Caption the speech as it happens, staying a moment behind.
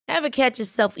Ever catch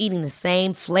yourself eating the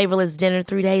same flavorless dinner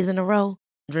 3 days in a row?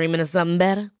 Dreaming of something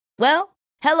better? Well,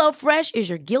 HelloFresh is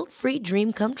your guilt-free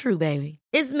dream come true, baby.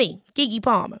 It's me, Keke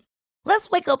Palmer. Let's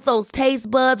wake up those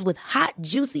taste buds with hot,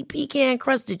 juicy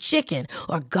pecan-crusted chicken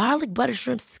or garlic butter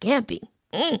shrimp scampi.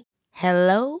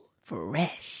 Hello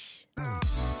Fresh.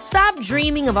 Stop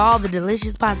dreaming of all the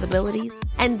delicious possibilities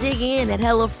and dig in at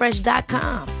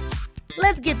HelloFresh.com.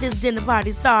 Let's get this dinner party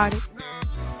started.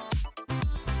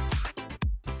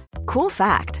 Cool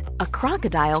fact, a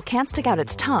crocodile can't stick out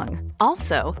its tongue.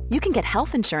 Also, you can get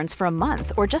health insurance for a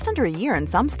month or just under a year in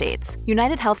some states.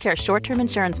 United Healthcare short-term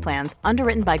insurance plans,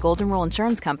 underwritten by Golden Rule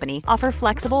Insurance Company, offer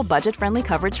flexible, budget-friendly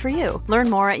coverage for you. Learn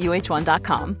more at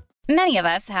uh1.com. Many of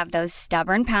us have those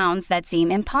stubborn pounds that seem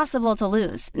impossible to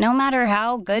lose, no matter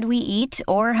how good we eat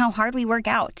or how hard we work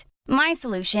out. My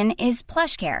solution is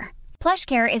PlushCare.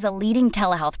 PlushCare is a leading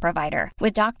telehealth provider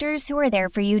with doctors who are there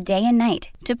for you day and night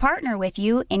to partner with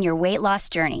you in your weight loss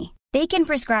journey. They can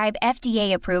prescribe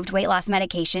FDA-approved weight loss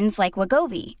medications like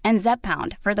Wegovy and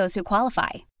Zepbound for those who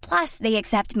qualify. Plus, they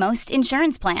accept most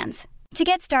insurance plans. To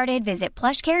get started, visit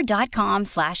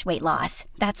plushcare.com/weightloss.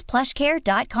 That's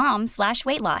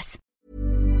plushcare.com/weightloss.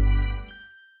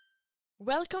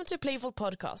 Welcome to Playful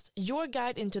Podcast, your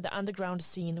guide into the underground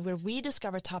scene where we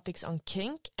discover topics on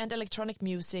kink and electronic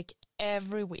music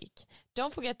every week.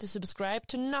 Don't forget to subscribe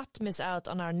to not miss out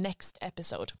on our next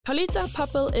episode. Paulita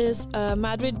Pappel is a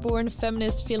Madrid-born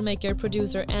feminist filmmaker,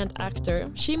 producer, and actor.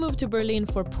 She moved to Berlin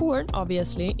for porn,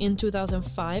 obviously, in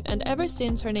 2005, and ever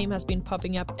since her name has been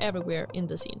popping up everywhere in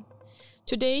the scene.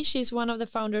 Today, she's one of the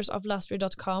founders of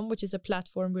Lustry.com, which is a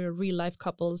platform where real-life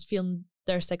couples film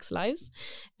their sex lives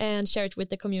and share it with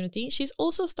the community. She's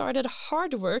also started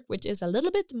Hard Work, which is a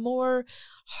little bit more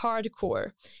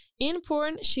hardcore. In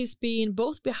porn, she's been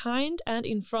both behind and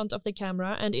in front of the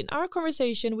camera, and in our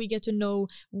conversation we get to know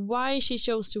why she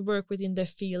chose to work within the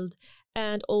field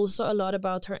and also a lot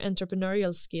about her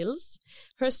entrepreneurial skills,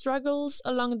 her struggles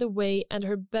along the way, and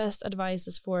her best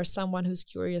advices for someone who's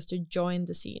curious to join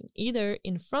the scene, either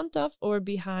in front of or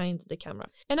behind the camera.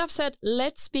 Enough said,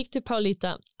 let's speak to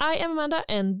Paulita. I am Amanda,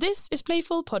 and this is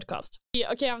Playful Podcast. Yeah,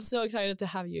 okay, I'm so excited to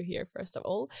have you here, first of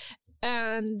all.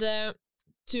 And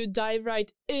to dive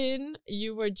right in,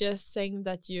 you were just saying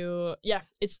that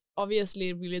it's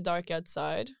obviously really dark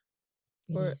outside.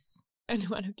 Yes.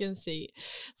 Anyone who can see.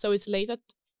 So it's late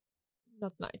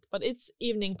not night, but it's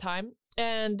evening time.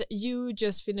 And you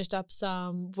just finished up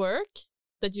some work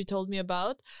that you told me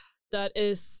about that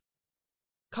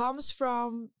comes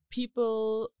from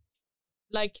people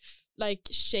like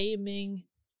shaming.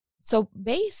 So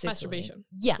basically, masturbation.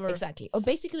 Yeah, exactly. Or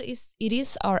basically, it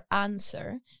is our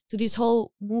answer to this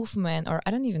whole movement, or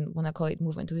I don't even want to call it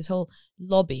movement, to this whole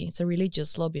lobby. It's a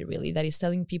religious lobby, really, that is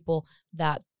telling people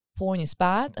that porn is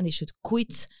bad and they should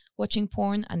quit watching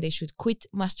porn and they should quit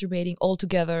masturbating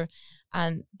altogether.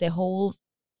 And the whole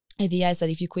idea is that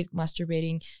if you quit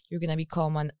masturbating, you're going to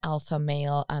become an alpha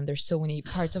male, and there's so many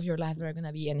parts of your life that are going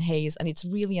to be enhanced. And it's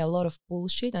really a lot of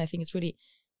bullshit. And I think it's really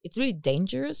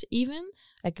dangerous, even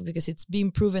because it's been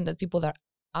proven that people that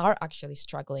are actually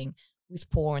struggling with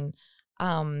porn,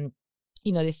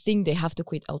 they think they have to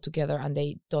quit altogether and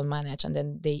they don't manage, and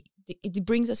then it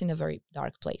brings us in a very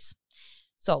dark place.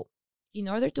 So in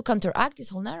order to counteract this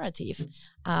whole narrative,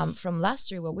 from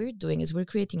last year, what we're doing is we're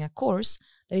creating a course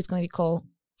that is going to be called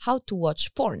How to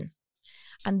Watch Porn.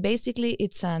 And basically,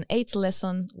 it's an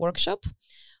 8-lesson workshop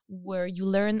where you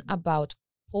learn about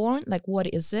porn, like what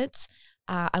is it,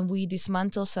 and we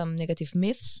dismantle some negative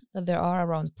myths that there are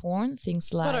around porn.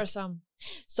 Things like... What are some?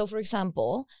 So, for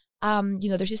example...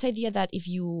 there's this idea that if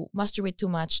you masturbate too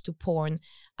much to porn,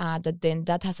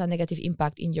 that has a negative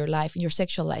impact in your life, in your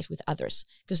sexual life with others.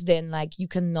 Because then, you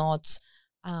cannot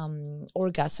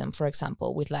orgasm, for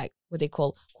example, with what they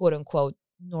call quote unquote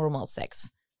normal sex,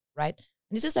 right?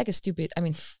 And this is a stupid,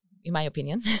 in my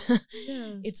opinion,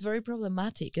 it's very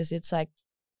problematic because it's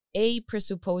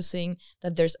presupposing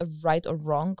that there's a right or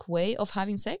wrong way of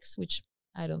having sex, which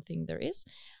I don't think there is.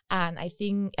 And I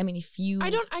think, if you...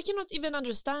 I cannot even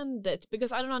understand it,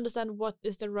 because I don't understand what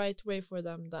is the right way for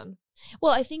them then.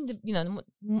 Well, I think that,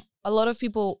 a lot of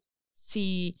people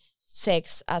see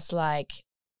sex as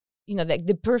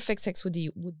the perfect sex would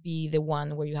be the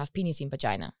one where you have penis in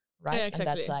vagina, right? Yeah,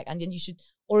 exactly. And that's and then you should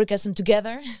orgasm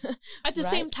together. At the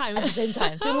same time. At the same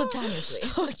time, simultaneously.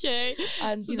 Okay.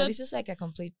 And, this is a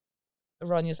complete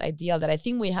erroneous ideal that I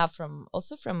think we have from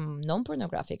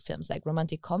non-pornographic films, like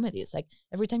romantic comedies.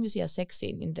 Every time you see a sex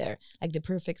scene in there, the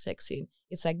perfect sex scene,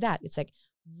 it's like that. It's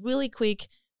really quick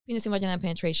penis and vagina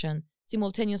penetration,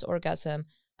 simultaneous orgasm,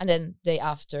 and then day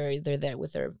after they're there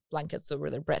with their blankets over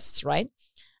their breasts, right?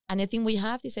 And I think we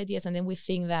have these ideas, and then we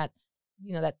think that,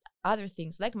 you know, that other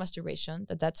things like masturbation,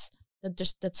 that's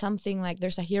something like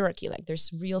there's a hierarchy, like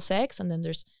there's real sex and then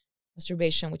there's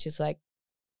masturbation, which is like,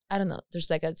 I don't know, there's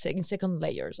like a second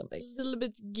layer or something. A little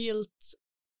bit guilt.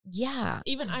 Yeah.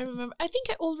 Even I remember, I think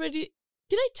I already,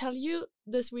 did I tell you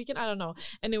this weekend? I don't know.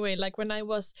 Anyway, like when I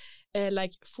was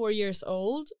like 4 years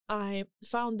old, I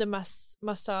found the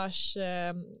massage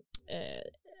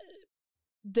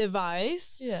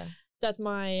device that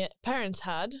my parents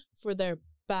had for their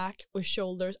back or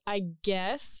shoulders, I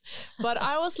guess. But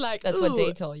I was like, that's what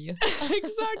they told you.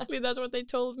 Exactly, that's what they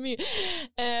told me.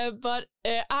 But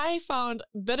I found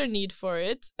better need for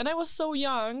it. And I was so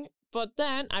young. But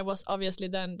then I was obviously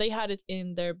they had it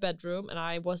in their bedroom and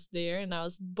I was there and I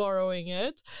was borrowing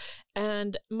it.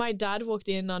 And my dad walked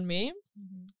in on me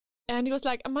and he was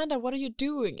like, Amanda, what are you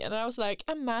doing? And I was like,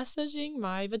 I'm massaging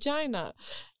my vagina,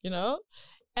 you know?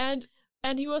 And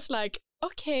he was like,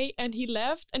 okay. And he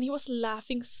left and he was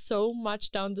laughing so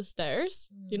much down the stairs,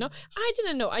 you know? I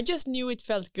didn't know. I just knew it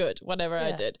felt good, whatever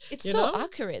I did. It's so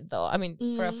accurate though. I mean,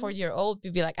 for a 4-year-old,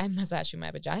 you'd be like, I'm massaging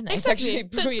my vagina. Exactly. It's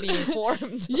actually pretty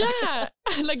informed. Yeah.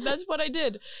 Like that's what I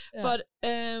did. Yeah. But,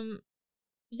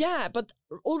 but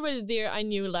already there I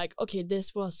knew like, okay,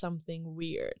 this was something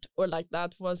weird or like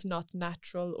that was not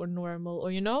natural or normal or,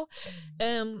 you know?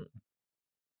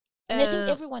 And I think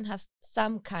everyone has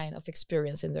some kind of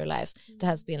experience in their lives that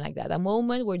has been like that. A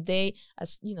moment where they,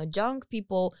 as you know, young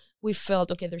people, we felt,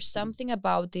 okay, there's something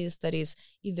about this that is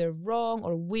either wrong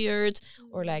or weird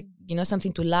or like, you know,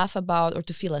 something to laugh about or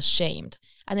to feel ashamed.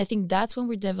 And I think that's when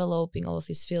we're developing all of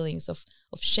these feelings of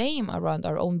shame around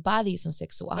our own bodies and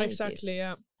sexuality. Exactly,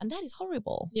 yeah. And that is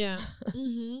horrible. Yeah.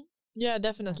 Yeah,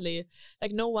 definitely.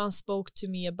 Like no one spoke to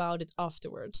me about it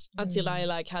afterwards until I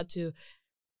like had to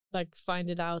like find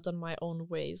it out on my own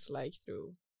ways, like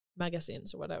through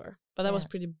magazines or whatever. But that was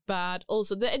pretty bad.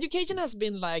 Also, the education has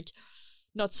been like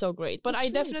not so great. But I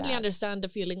definitely understand the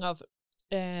feeling of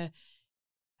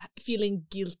feeling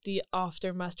guilty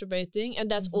after masturbating. And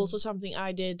that's also something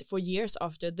I did for years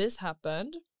after this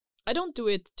happened. I don't do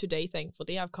it today,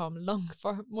 thankfully. I've come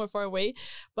more far away.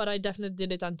 But I definitely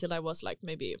did it until I was like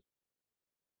maybe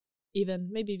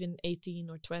even 18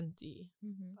 or 20.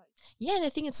 Yeah, and I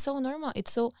think it's so normal.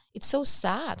 It's so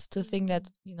sad to think that,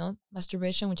 you know,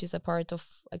 masturbation, which is a part of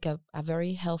like a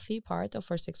very healthy part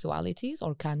of our sexualities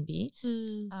or can be,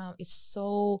 it's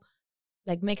so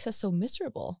like makes us so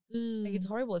miserable. Like it's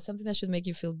horrible. It's something that should make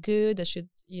you feel good, that should,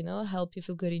 you know, help you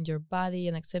feel good in your body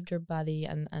and accept your body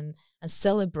and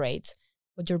celebrate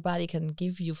what your body can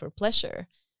give you for pleasure.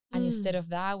 And instead of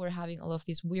that, we're having all of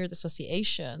these weird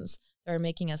associations that are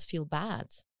making us feel bad.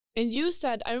 And you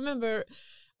said, I remember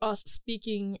us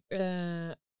speaking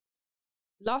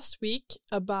last week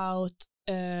about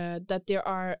that there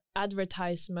are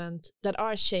advertisements that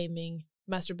are shaming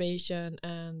masturbation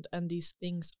and these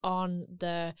things on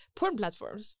the porn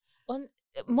platforms.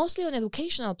 Mostly on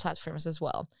educational platforms as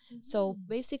well. So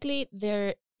basically,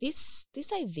 this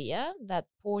idea that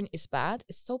porn is bad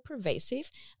is so pervasive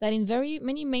that in very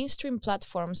many mainstream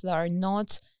platforms that are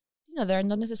not, you know, they're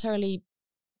not necessarily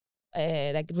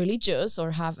like religious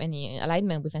or have any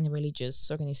alignment with any religious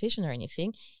organization or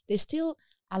anything, they still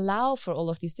allow for all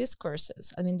of these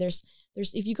discourses. I mean, there's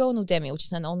if you go on Udemy, which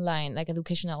is an online, like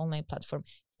educational online platform,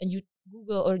 and you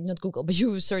Google, or not Google, but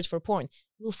you search for porn,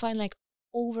 you will find like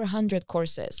over 100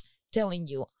 courses telling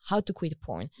you how to quit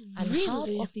porn. And half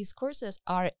of these courses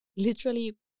are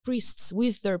literally priests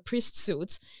with their priest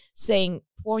suits saying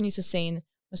porn is a sin,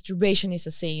 masturbation is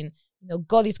a sin, you know,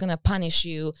 God is gonna punish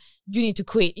you, you need to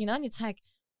quit, you know. And it's like,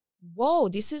 whoa,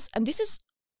 this is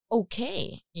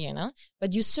okay, you know.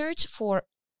 But you search for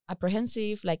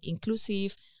apprehensive, like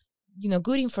inclusive, you know,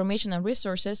 good information and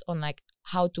resources on like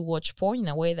how to watch porn in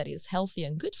a way that is healthy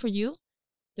and good for you,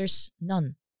 there's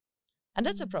none. And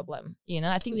that's a problem, you know.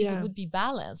 I think if it would be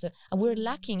balanced, and we're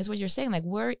lacking, is what you're saying, like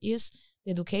where is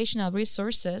the educational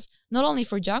resources, not only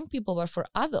for young people, but for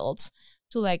adults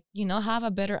to like, you know, have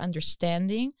a better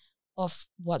understanding of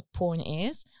what porn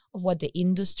is, of what the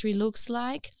industry looks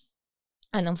like,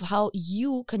 and of how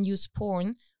you can use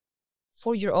porn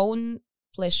for your own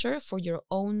pleasure, for your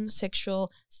own sexual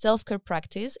self-care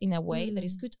practice in a way that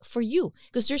is good for you.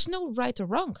 Because there's no right or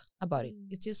wrong about it.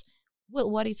 It's just,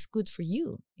 well, what is good for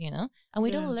you, you know? And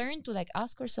we don't learn to like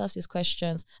ask ourselves these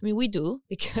questions. I mean, we do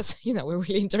because, you know, we're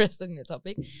really interested in the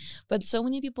topic. But so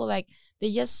many people like,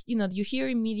 they just, you know, you hear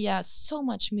in media so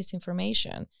much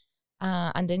misinformation.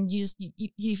 And then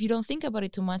if you don't think about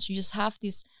it too much, you just have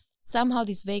this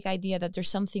vague idea that there's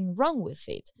something wrong with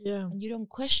it. Yeah. And you don't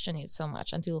question it so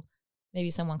much until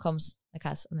maybe someone comes like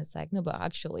us and it's like, no, but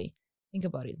actually Think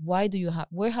about it.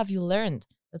 Where have you learned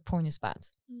that porn is bad?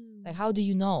 Like, how do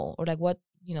you know? Or like, what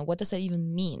does that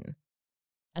even mean?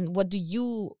 And what do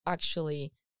you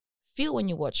actually feel when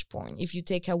you watch porn? If you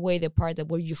take away the part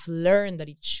where you've learned that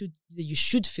you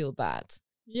should feel bad.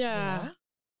 Yeah. You know?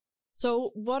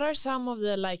 So what are some of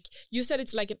the, like, you said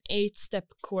it's like an 8-step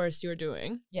course you're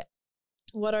doing. Yeah.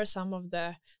 What are some of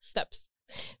the steps?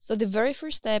 So the very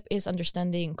first step is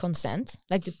understanding consent,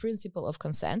 like the principle of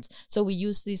consent. So we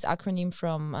use this acronym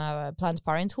from Planned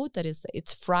Parenthood.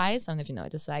 It's FRIES. I don't know if you know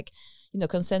it. It's like,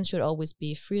 consent should always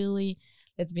be freely,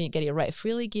 let me get it right,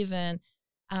 freely given,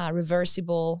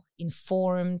 reversible,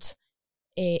 informed,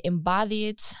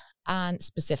 embodied, and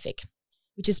specific,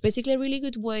 which is basically a really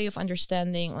good way of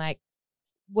understanding like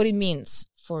what it means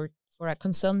for a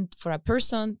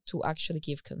person to actually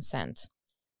give consent,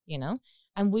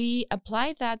 And we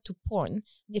apply that to porn.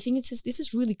 And I think this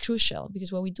is really crucial,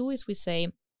 because what we do is we say,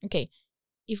 okay,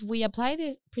 if we apply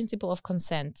the principle of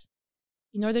consent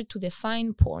in order to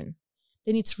define porn,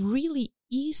 then it's really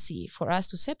easy for us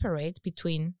to separate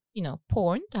between,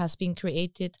 porn that has been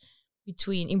created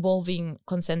involving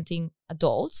consenting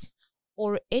adults,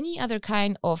 or any other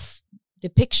kind of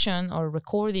depiction or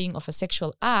recording of a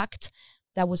sexual act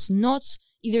that was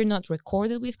either not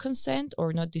recorded with consent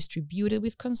or not distributed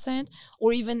with consent,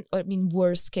 or even,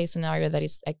 worst case scenario, that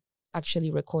is like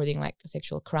actually recording like a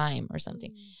sexual crime or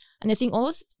something. And I think all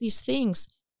of these things,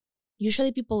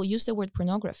 usually people use the word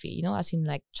pornography, as in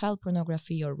like child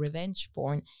pornography or revenge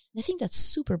porn. And I think that's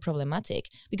super problematic,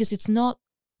 because it's not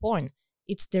porn.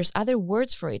 There's other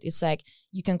words for it. It's like,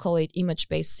 you can call it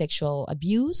image-based sexual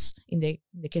abuse in the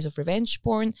case of revenge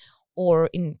porn, or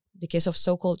in the case of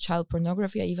so-called child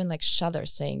pornography. I even like shudder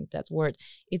saying that word.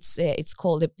 It's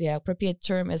called, the appropriate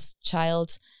term is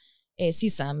child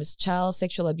CSAM, is child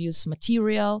sexual abuse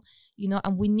material,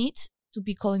 and we need to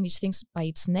be calling these things by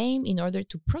its name in order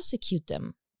to prosecute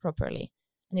them properly.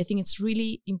 And I think it's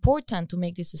really important to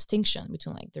make this distinction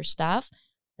between like their stuff,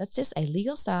 that's just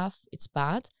illegal stuff, it's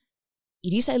bad.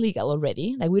 It is illegal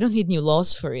already. Like, we don't need new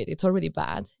laws for it. It's already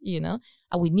bad, and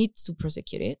we need to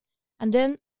prosecute it. And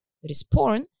then there is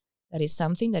porn, that is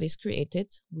something that is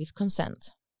created with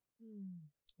consent.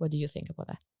 What do you think about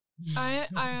that?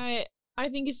 I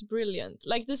think it's brilliant.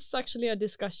 Like, this is actually a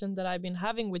discussion that I've been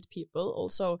having with people,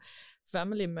 also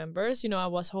family members. I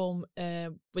was home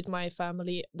with my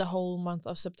family the whole month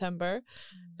of September,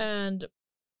 and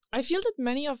I feel that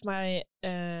many of my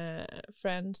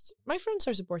friends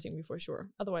are supporting me for sure.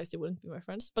 Otherwise, they wouldn't be my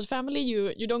friends. But family,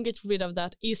 you don't get rid of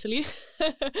that easily.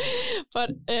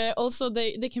 But also,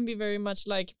 they can be very much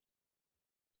like,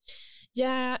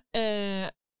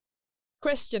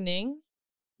 questioning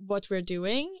what we're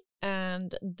doing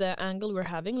and the angle we're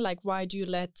having. Like, why do you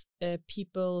let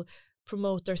people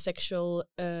promote their sexual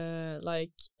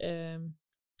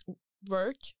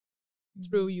work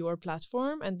through your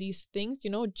platform and these things,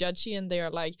 judgy, and they are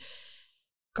like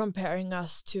comparing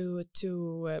us to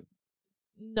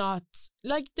not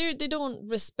like they don't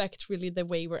respect really the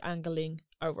way we're angling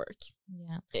our work.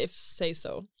 Yeah, if say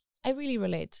so. I really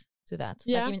relate to that.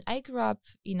 Yeah. Like, I grew up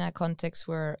in a context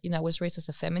where I was raised as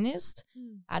a feminist,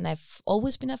 and I've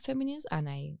always been a feminist, and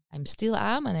I'm still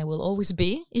am, and I will always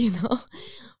be,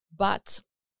 But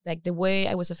like the way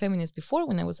I was a feminist before,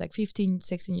 when I was like 15,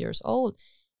 16 years old,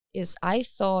 is I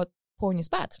thought porn is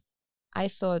bad. I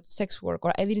thought sex work,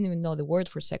 or I didn't even know the word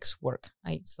for sex work.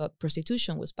 I thought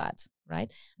prostitution was bad,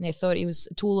 right? And I thought it was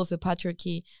a tool of the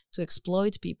patriarchy to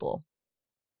exploit people.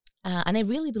 And I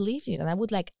really believed it. And I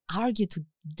would like argue to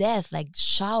death, like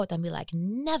shout and be like,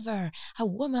 never, a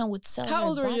woman would sell her body. How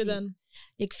old were you then?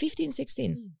 Like 15,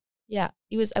 16. Yeah,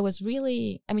 I was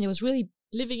really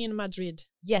living in Madrid.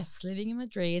 Yes, living in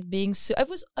Madrid,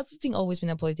 I've always been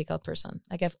a political person.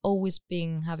 Like, I've always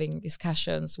been having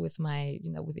discussions with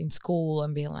within school,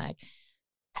 and being like,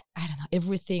 I don't know,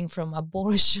 everything from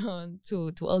abortion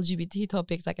to LGBT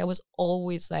topics. Like, I was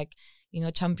always like,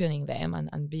 championing them and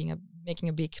making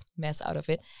a big mess out of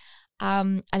it.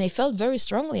 And I felt very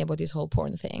strongly about this whole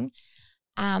porn thing.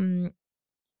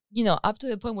 Up to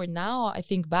the point where now I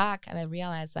think back and I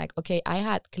realize, like, okay, I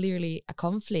had clearly a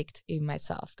conflict in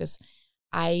myself, because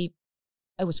I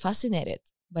was fascinated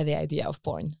by the idea of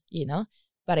porn,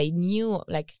 but I knew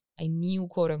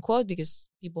quote unquote, because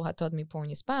people had taught me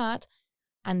porn is bad.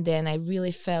 And then I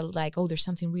really felt like, oh, there's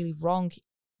something really wrong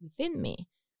within me.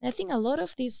 And I think a lot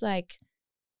of these, like,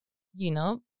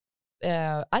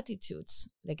 attitudes,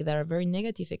 like, that are very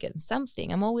negative against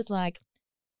something, I'm always like,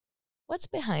 what's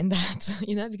behind that?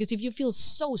 Because if you feel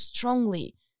so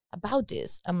strongly about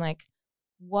this, I'm like,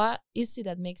 what is it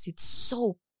that makes it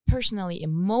so personally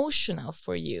emotional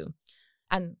for you?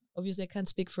 And obviously I can't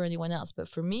speak for anyone else, but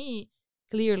for me,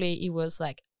 clearly it was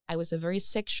like, I was a very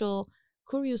sexual,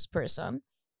 curious person.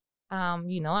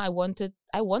 I wanted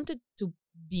to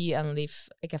be and live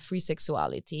like a free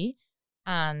sexuality,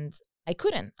 and I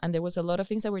couldn't. And there was a lot of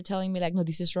things that were telling me like, no,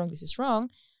 this is wrong.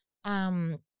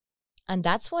 And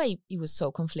that's why it was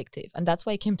so conflictive. And that's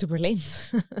why I came to Berlin.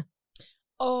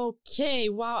 Okay,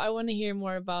 wow, I want to hear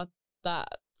more about that.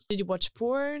 Did you watch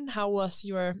porn? How was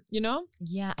your,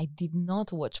 Yeah, I did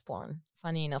not watch porn,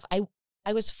 funny enough.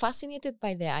 I was fascinated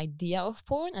by the idea of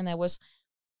porn, and I was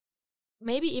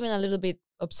maybe even a little bit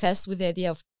obsessed with the idea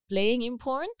of playing in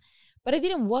porn, but I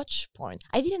didn't watch porn.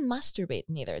 I didn't masturbate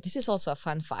neither. This is also a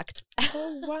fun fact.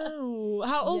 Oh, wow.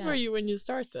 How old were you when you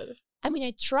started? I mean,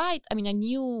 I tried. I mean, I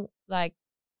knew like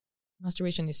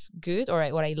masturbation is good, or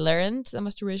what I learned that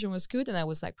masturbation was good, and I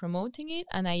was like promoting it.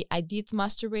 And I did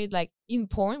masturbate like in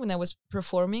porn when I was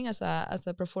performing as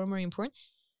a performer in porn.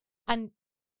 And,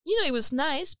 it was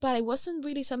nice, but it wasn't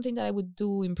really something that I would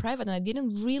do in private. And I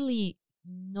didn't really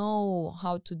know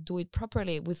how to do it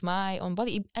properly with my own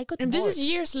body. I got And bored. this is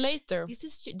years later.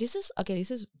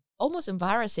 This is almost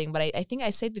embarrassing, but I think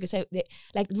I said because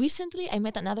recently I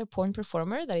met another porn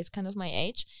performer that is kind of my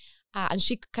age, and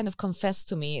she kind of confessed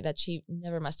to me that she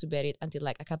never masturbated until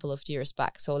like a couple of years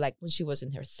back. So like when she was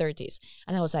in her 30s,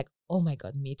 and I was like, oh my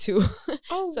God, me too.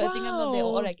 Oh, so wow. I think I'm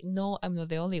not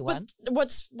the only one.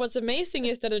 But what's amazing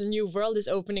is that a new world is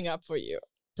opening up for you.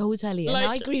 Totally. And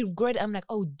now I regret. I'm like,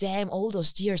 oh damn, all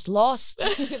those years lost.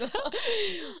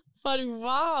 But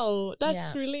wow,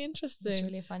 that's really interesting. It's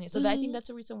really funny. So I think that's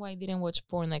the reason why I didn't watch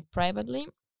porn like privately.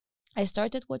 I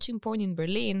started watching porn in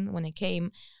Berlin when I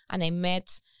came, and I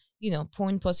met,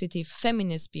 porn positive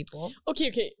feminist people.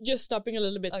 Okay. Just stopping a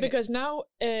little bit, because now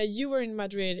you were in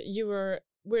Madrid.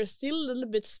 We're still a little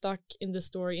bit stuck in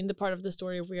the part of the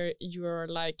story where you are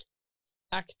like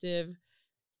active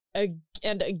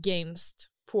and against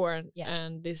porn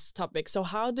and this topic. So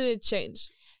how did it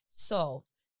change? So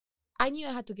I knew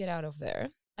I had to get out of there.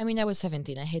 I mean, I was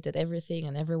 17. I hated everything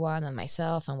and everyone and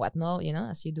myself and whatnot,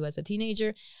 as you do as a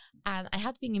teenager. And I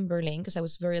had been in Berlin because I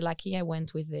was very lucky. I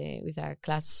went with a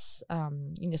class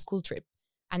in the school trip.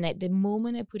 And the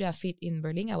moment I put a feet in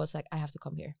Berlin, I was like, I have to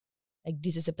come here. Like,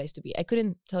 this is the place to be. I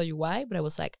couldn't tell you why, but I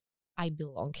was like, I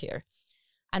belong here.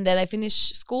 And then I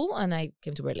finished school and I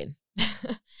came to Berlin.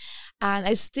 And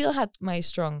I still had my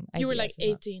strong ideas. You were like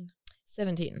 18.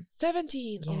 17.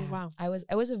 17. Yeah. Oh, wow. I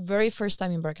was the very first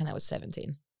time in Berlin. I was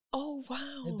 17. Oh,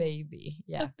 wow. A baby.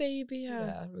 Yeah. A baby,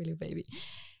 Yeah, really baby.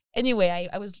 Anyway,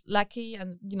 I was lucky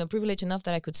and, privileged enough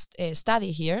that I could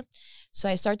study here. So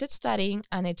I started studying,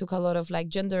 and I took a lot of like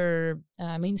gender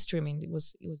mainstreaming. It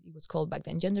was called back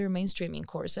then, gender mainstreaming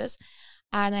courses.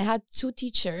 And I had two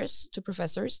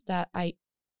professors that I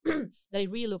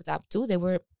really looked up to. They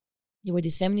were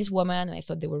this feminist woman, and I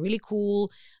thought they were really cool.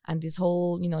 And this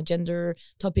whole, gender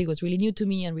topic was really new to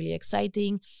me and really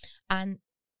exciting. And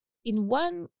in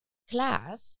one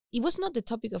class, it was not the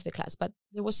topic of the class, but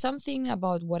there was something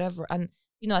about whatever. And,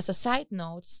 as a side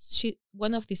note,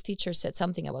 one of these teachers said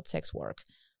something about sex work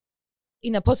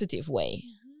in a positive way.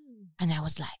 Mm-hmm. And I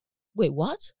was like, wait,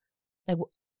 what? Like,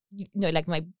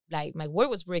 my word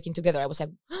was breaking together. I was like,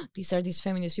 these are these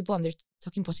feminist people, and they're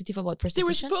talking positive about prostitution. They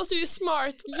were supposed to be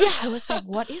smart. Yeah, I was like,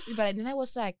 what is it? But then I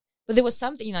was like, but there was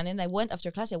something, and then I went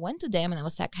after class, I went to them, and I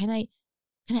was like, can I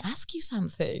ask you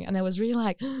something? And I was really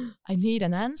like, I need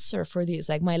an answer for this.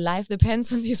 Like, my life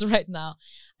depends on this right now.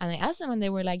 And I asked them, and they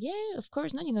were like, yeah, of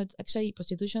course. No, it's actually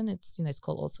prostitution. It's, it's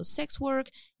called also sex work.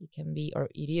 It can be, or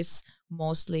it is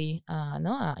mostly,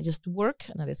 just work,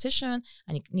 not a decision.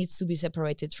 And it needs to be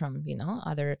separated from,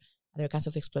 other kinds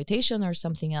of exploitation or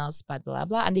something else, but blah,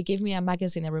 blah. And they gave me a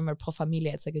magazine. I remember Pro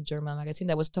Familia. It's like a German magazine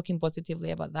that was talking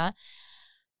positively about that.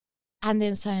 And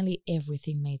then suddenly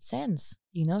everything made sense,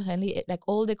 suddenly like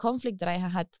all the conflict that I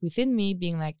had within me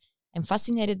being like, I'm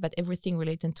fascinated by everything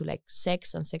related to like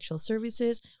sex and sexual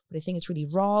services, but I think it's really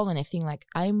wrong. And I think like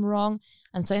I'm wrong.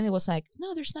 And suddenly it was like,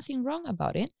 no, there's nothing wrong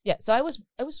about it. Yeah. So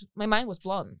my mind was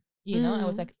blown, I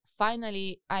was like,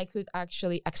 finally I could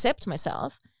actually accept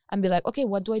myself and be like, okay,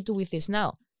 what do I do with this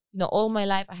now? All my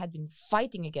life I had been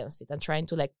fighting against it and trying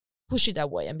to like push it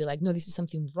away and be like, no, this is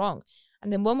something wrong.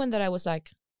 And the moment that I was like,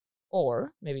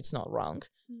 or maybe it's not wrong,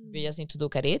 we just need to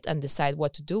look at it and decide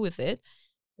what to do with it,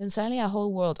 then suddenly a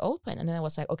whole world opened. And then I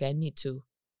was like, okay, I need to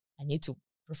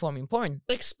perform in porn.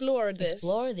 Explore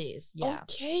this. Yeah.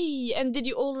 Okay. And did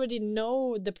you already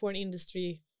know the porn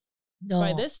industry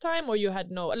by this time, or you had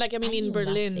no, like, I mean, in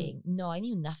Berlin? Nothing. No, I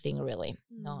knew nothing really.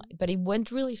 No, but it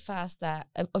went really fast that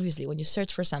obviously when you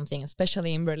search for something,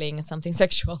 especially in Berlin, something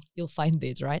sexual, you'll find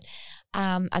it, right?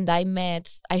 And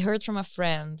I heard from a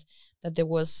friend that there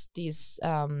was this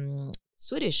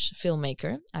Swedish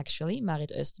filmmaker, actually,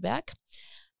 Marit Östberg,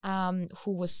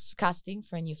 who was casting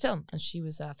for a new film. And she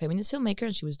was a feminist filmmaker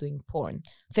and she was doing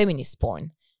feminist porn.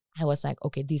 I was like,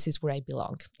 okay, this is where I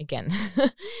belong again.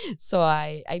 So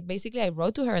I basically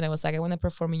wrote to her and I was like, I want to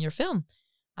perform in your film.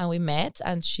 And we met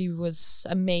and she was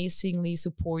amazingly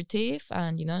supportive.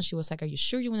 And, you know, she was like, are you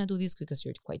sure you want to do this? Because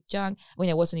you're quite young. I mean,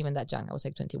 I wasn't even that young. I was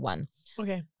like 21.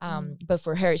 Okay. But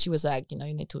for her, she was like, you know,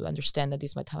 you need to understand that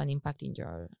this might have an impact in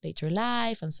your later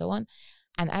life and so on.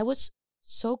 And I was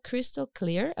so crystal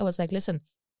clear. I was like, listen,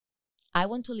 I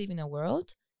want to live in a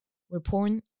world where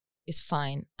porn is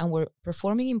fine and where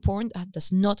performing in porn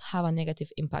does not have a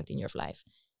negative impact in your life.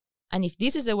 And if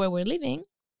this is the way we're living,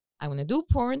 I want to do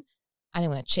porn and I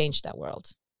want to change that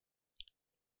world.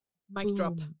 Mic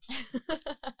drop.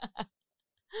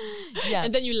 Yeah.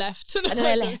 And then you left. And then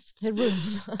I left the room.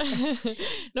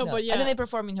 No, but yeah. And then I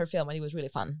performed in her film and it was really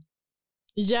fun.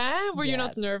 Yeah? Were you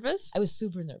not Yes. nervous? I was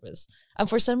super nervous. And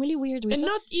for some really weird reason.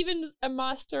 And not even a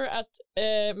master at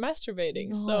masturbating.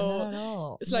 No, so not at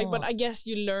all. it's like, No. but I guess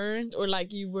you learned, or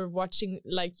like you were watching,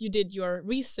 like you did your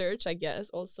research, I guess,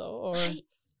 also. Or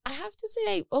I have to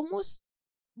say I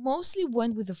mostly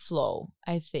went with the flow,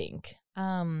 I think.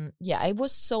 Yeah, I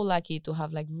was so lucky to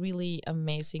have like really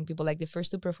amazing people. Like the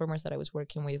first two performers that I was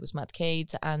working with was Matt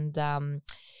Kate and I'm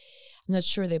not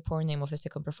sure the porn name of the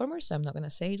second performer, so I'm not going to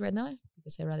say it right now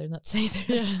because I'd rather not say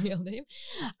their real name.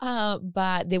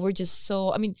 But they were just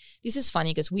so, I mean, this is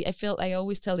funny because I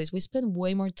always tell this, we spend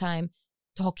way more time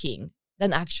talking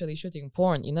than actually shooting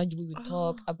porn. You know, we would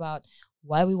talk about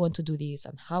why we want to do this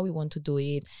and how we want to do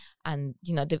it. And,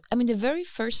 you know, the very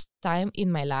first time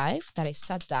in my life that I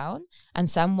sat down and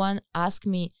someone asked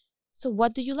me, so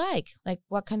what do you like? Like,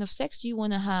 what kind of sex do you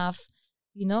want to have?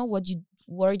 You know, what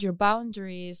are your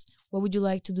boundaries? What would you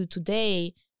like to do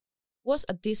today? Was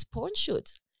at this porn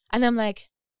shoot. And I'm like,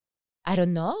 I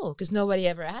don't know, because nobody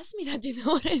ever asked me that, you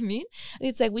know what I mean? And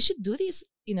it's like, we should do this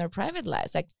in our private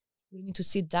lives. Like, we need to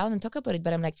sit down and talk about it.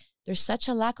 But I'm like, there's such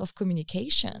a lack of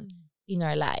communication in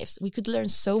our lives. We could learn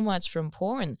so much from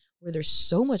porn where there's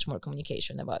so much more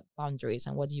communication about boundaries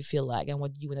and what do you feel like and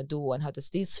what do you want to do and how does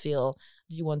this feel?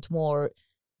 Do you want more,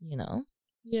 you know?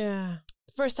 yeah.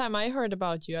 First time I heard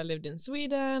about you, I lived in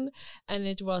Sweden, and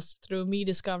it was through me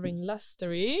discovering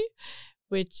Lustery,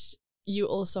 which you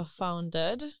also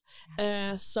founded.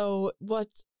 So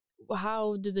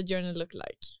how did the journey look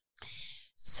like?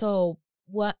 So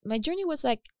what my journey was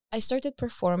like, I started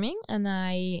performing and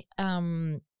I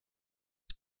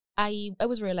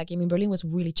was very lucky. I mean, Berlin was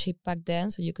really cheap back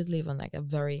then, so you could live on like a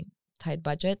very tight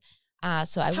budget. How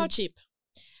cheap?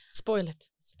 Spoil it.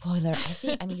 Spoiler.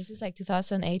 I mean, this is like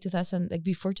 2008, like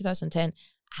before 2010.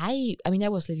 I mean, I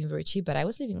was living very cheap, but I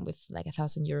was living with like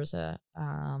 1,000 euros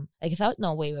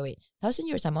wait. 1,000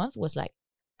 euros a month was like,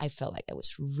 I felt like I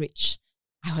was rich.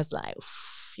 I was like,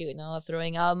 you know,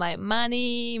 throwing out my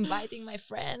money, inviting my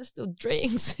friends to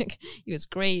drinks. It was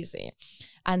crazy.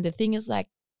 And the thing is like,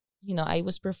 you know, I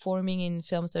was performing in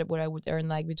films where I would earn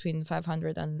like between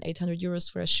 500 and 800 euros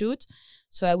for a shoot.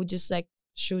 So I would just like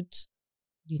shoot,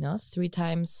 you know, 3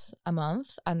 times a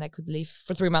month and I could live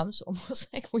for 3 months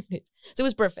almost like with it. So it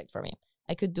was perfect for me.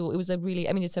 It was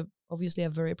it's obviously a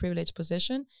very privileged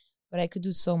position, but I could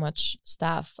do so much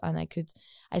stuff. And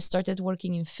I started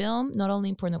working in film, not only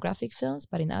in pornographic films,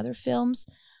 but in other films.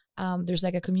 There's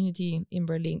like a community in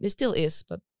Berlin. There still is,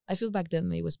 but I feel back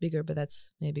then it was bigger, but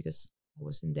that's maybe because I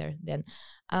wasn't there then.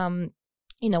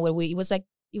 You know, where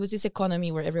it was this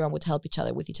economy where everyone would help each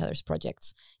other with each other's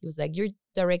projects. It was like, you're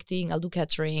directing, I'll do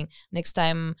catering. Next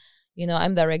time, you know,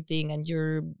 I'm directing and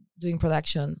you're doing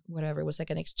production, whatever. It was like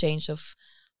an exchange of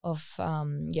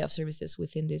services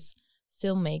within this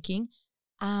filmmaking.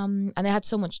 And I had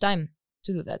so much time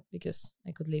to do that because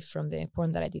I could live from the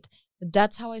porn that I did. But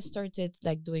that's how I started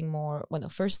like doing more,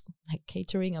 first like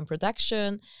catering and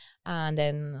production and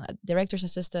then director's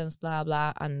assistants, blah,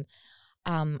 blah. And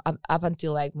up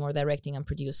until like more directing and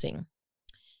producing.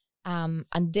 And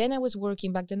then I was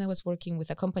working with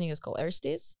a company that's called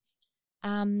Erstis.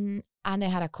 And I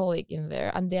had a colleague in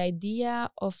there. And the idea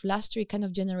of Lustery kind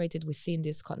of generated within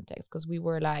this context because we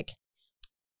were like,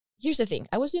 here's the thing.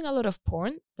 I was doing a lot of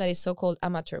porn that is so-called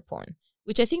amateur porn,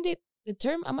 which I think the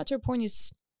term amateur porn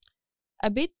is a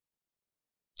bit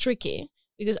tricky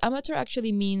because amateur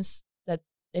actually means that,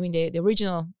 I mean, the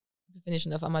original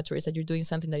definition of amateur is that you're doing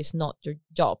something that is not your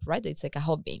job, right? It's like a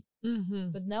hobby.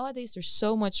 But nowadays there's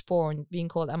so much porn being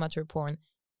called amateur porn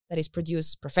that is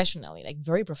produced professionally, like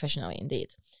very professionally indeed.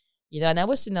 And I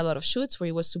was in a lot of shoots where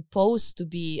it was supposed to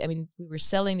be, we were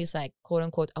selling this like quote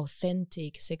unquote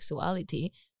authentic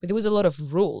sexuality, but there was a lot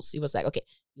of rules. It was like, okay,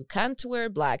 you can't wear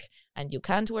black and you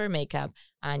can't wear makeup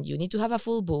and you need to have a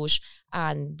full bush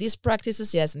and this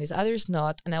practices yes and this others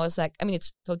not. And I was like,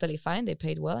 it's totally fine. They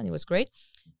paid well and it was great.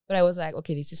 But I was like,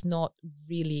 okay, this is not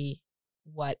really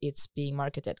what it's being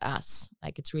marketed as.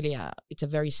 Like it's really it's a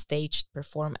very staged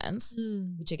performance,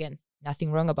 which again,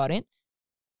 nothing wrong about it.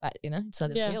 But, it's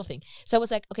not a real thing. So I was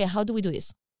like, okay, how do we do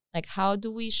this? Like, how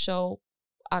do we show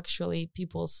actually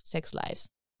people's sex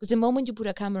lives? Because the moment you put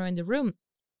a camera in the room,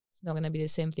 it's not going to be the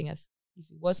same thing as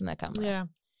if it wasn't a camera. Yeah.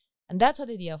 And that's how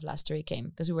the idea of Last Story came.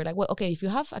 Because we were like, well, okay, if you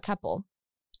have a couple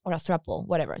or a throuple,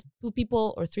 whatever, 2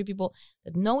 people or 3 people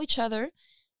that know each other,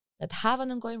 that have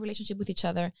an ongoing relationship with each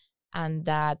other, and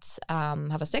that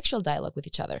have a sexual dialogue with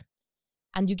each other,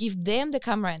 and you give them the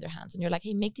camera in their hands, and you're like,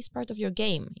 hey, make this part of your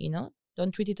game,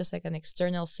 Don't treat it as like an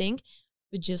external thing,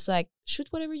 but just like shoot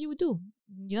whatever you would do.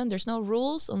 There's no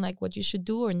rules on like what you should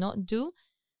do or not do.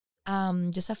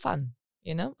 Just have fun,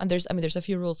 And there's a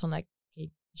few rules on like,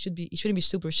 okay, it shouldn't be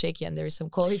super shaky, and there is some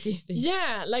quality things.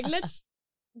 Yeah, like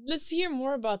let's hear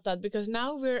more about that, because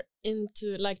now we're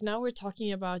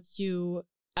talking about you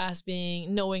as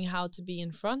knowing how to be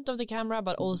in front of the camera,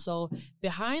 but also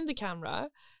behind the camera.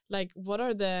 Like, what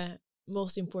are the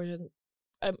most important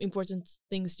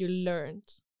things you learned,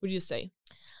 would you say?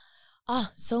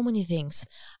 So many things.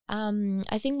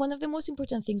 I think one of the most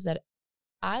important things that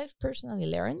I've personally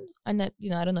learned, and that,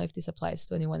 I don't know if this applies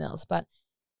to anyone else, but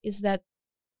is that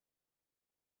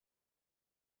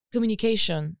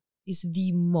communication is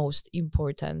the most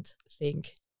important thing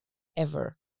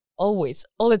ever, always,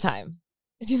 all the time.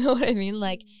 Do you know what I mean?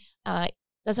 Like,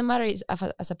 doesn't matter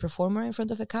as a performer in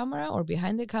front of the camera or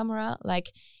behind the camera.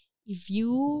 Like, if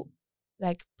you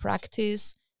like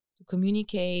practice to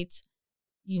communicate,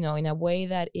 in a way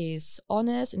that is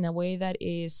honest, in a way that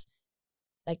is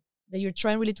like that you're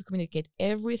trying really to communicate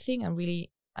everything and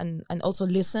really and also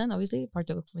listen. Obviously,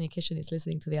 part of communication is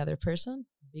listening to the other person.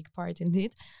 Big part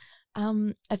indeed.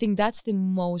 I think that's the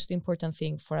most important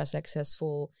thing for a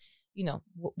successful,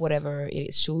 whatever it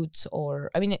is, shoot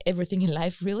or everything in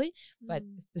life really, but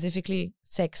specifically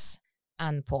sex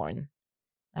and porn.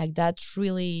 Like that's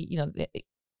really,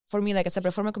 for me, like as a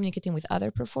performer, communicating with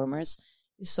other performers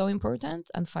is so important,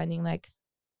 and finding like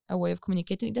a way of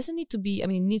communicating. It doesn't need to be, it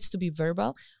needs to be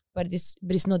verbal, but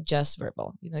it's not just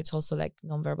verbal. It's also like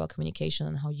nonverbal communication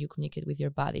and how you communicate with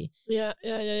your body. Yeah.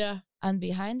 And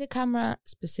behind the camera,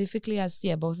 specifically as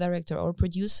both director or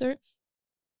producer,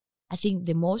 I think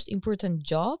the most important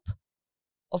job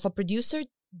of a producer,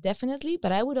 definitely,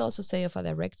 but I would also say of a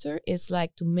director, is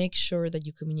like to make sure that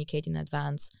you communicate in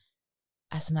advance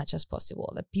as much as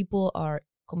possible, that people are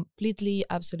completely,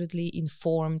 absolutely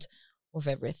informed of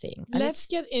everything. And let's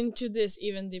get into this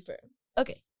even deeper.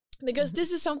 Okay. Because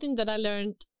this is something that I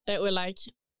learned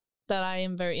that I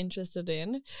am very interested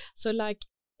in. So like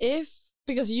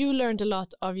because you learned a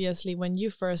lot, obviously, when you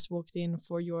first walked in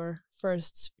for your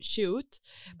first shoot,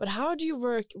 but how do you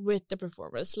work with the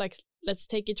performers? Like, let's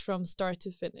take it from start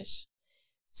to finish.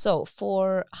 So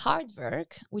for hard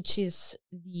work, which is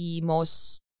the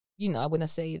most, I want to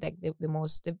say like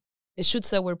the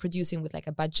shoots that we're producing with like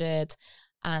a budget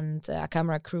and a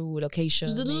camera crew,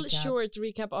 location, little makeup. Short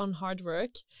recap on hard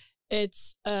work.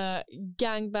 It's a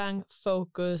gangbang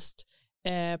focused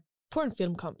porn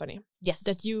film company. Yes.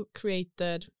 That you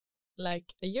created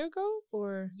like a year ago,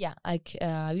 or? Yeah, like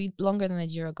longer than a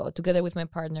year ago, together with my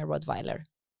partner, Rottweiler.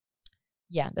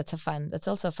 Yeah, that's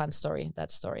also a fun story,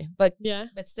 that story. But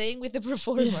staying with the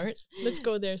performers. Yeah. Let's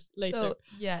go there later.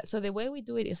 So the way we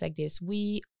do it is like this.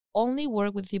 We only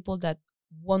work with people that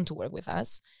want to work with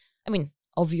us.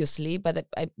 Obviously, but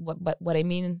what I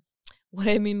mean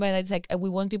by that is like we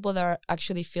want people that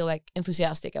actually feel like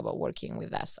enthusiastic about working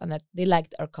with us and that they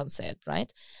liked our concept,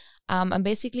 right? And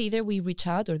basically either we reach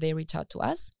out or they reach out to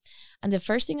us. And the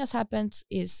first thing that's happened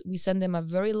is we send them a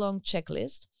very long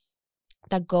checklist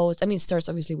that goes, it starts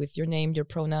obviously with your name, your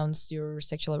pronouns, your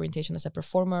sexual orientation as a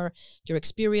performer, your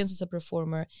experience as a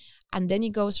performer. And then it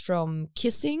goes from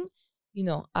kissing,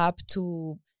 up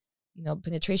to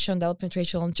penetration, double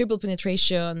penetration, triple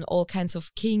penetration, all kinds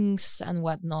of kinks and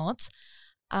whatnot,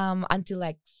 until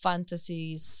like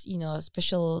fantasies,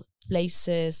 special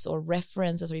places or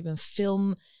references or even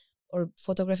film or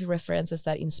photography references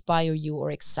that inspire you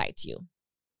or excite you.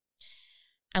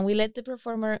 And we let the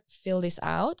performer fill this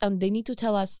out, and they need to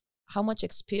tell us how much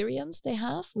experience they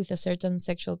have with a certain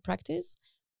sexual practice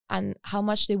and how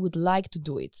much they would like to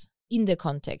do it in the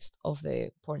context of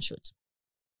the porn shoot.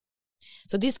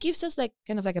 So this gives us like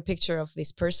kind of like a picture of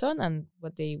this person and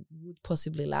what they would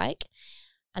possibly like.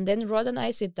 And then Rod and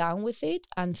I sit down with it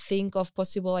and think of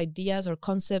possible ideas or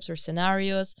concepts or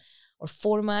scenarios or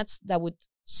formats that would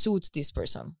suit this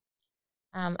person.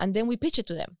 And then we pitch it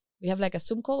to them. We have like a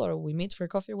Zoom call or we meet for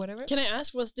coffee or whatever. Can I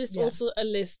ask, was this also a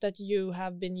list that you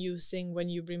have been using when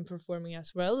you've been performing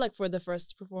as well, like for the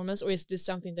first performance, or is this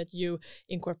something that you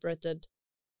incorporated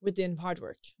within Hard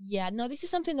Work? Yeah, no, this is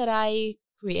something that I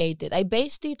created. I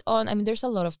based it on, I mean, there's a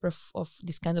lot of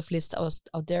this kind of lists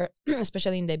out there,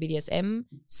 especially in the BDSM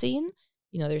scene.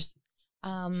 You know, there's,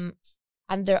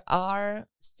 and there are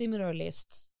similar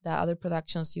lists that other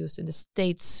productions use in the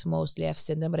States mostly. I've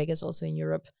seen them, but I guess also in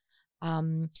Europe.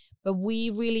 But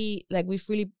we've really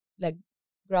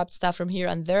grabbed stuff from here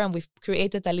and there, and we've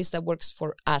created a list that works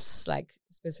for us, like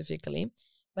specifically.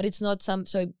 But it's not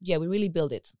we really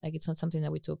build it. Like it's not something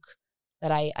that we took.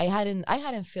 That I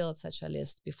hadn't filled such a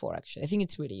list before. Actually, I think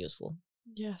it's really useful.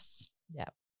 Yes. Yeah.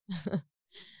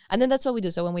 And then that's what we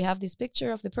do. So when we have this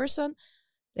picture of the person,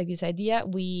 like this idea,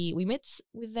 we meet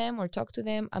with them or talk to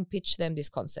them and pitch them this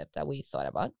concept that we thought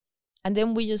about. And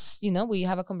then we just, we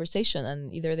have a conversation,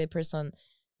 and either the person,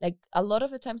 like a lot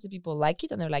of the times the people like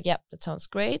it and they're like, yeah, that sounds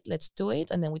great, let's do it.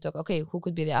 And then we talk, okay, who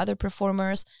could be the other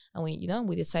performers? And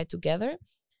we decide together.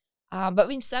 But I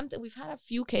mean, we've had a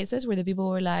few cases where the people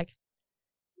were like,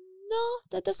 no,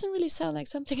 that doesn't really sound like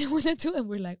something I want to do. And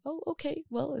we're like, oh, okay,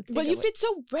 well. But you fit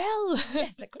so well. Yeah,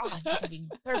 it's like, oh, that would be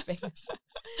perfect.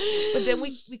 But then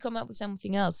we come up with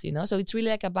something else, So it's really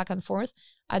like a back and forth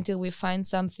until we find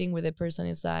something where the person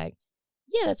is like,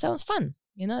 yeah, that sounds fun.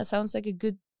 It sounds like a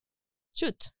good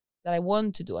shoot that I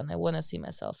want to do and I want to see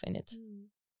myself in it.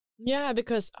 Yeah,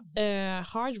 because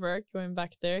Hard Work, going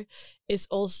back there, is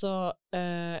also,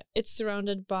 it's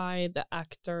surrounded by the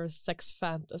actor's sex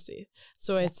fantasy.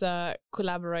 So it's a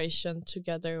collaboration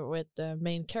together with the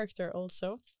main character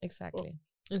also. Exactly.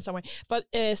 In some way. But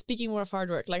speaking more of Hard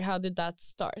Work, like how did that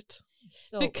start?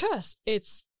 Because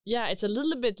it's a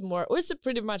little bit more, or it's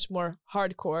pretty much more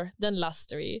hardcore than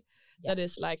Lustery. That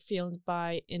is like filmed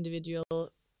by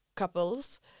individual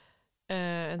couples.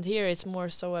 And here it's more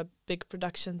so a big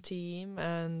production team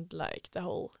and like the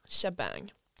whole shebang.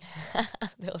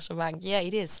 The whole shebang. Yeah,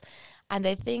 it is. And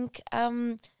I think,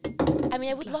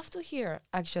 I would love to hear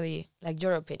actually like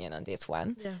your opinion on this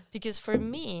one. Yeah. Because for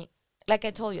me, like I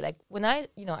told you, like when I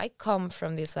come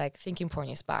from this like thinking porn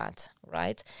is bad,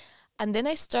 right? And then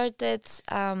I started,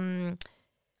 when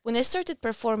I started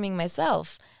performing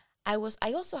myself, I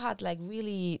also had like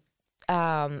really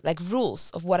like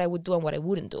rules of what I would do and what I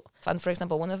wouldn't do. And for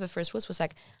example, one of the first rules was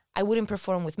like, I wouldn't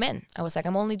perform with men. I was like,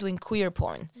 I'm only doing queer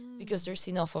porn because there's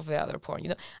enough of the other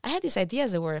porn. I had these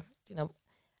ideas that were,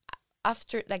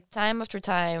 after like time after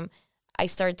time, I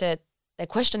started like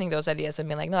questioning those ideas and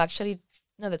being like,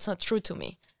 no, that's not true to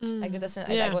me. Like that doesn't.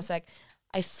 I was like,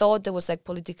 I thought that was like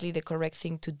politically the correct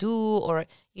thing to do, or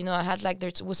I had like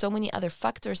there was so many other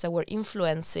factors that were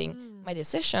influencing my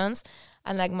decisions,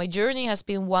 and like my journey has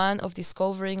been one of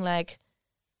discovering like,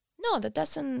 no, that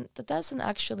doesn't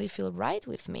actually feel right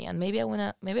with me, and maybe I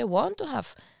want to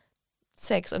have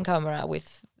sex on camera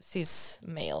with cis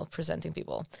male presenting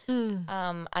people, and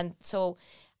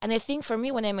I think for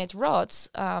me when I met Rod,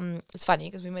 it's funny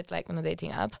because we met like on a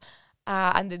dating app.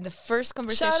 And in the first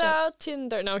conversation... Shout out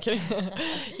Tinder. No, I'm kidding.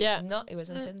 Yeah. No, it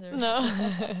wasn't Tinder. No.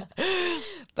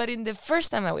 But in the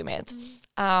first time that we met,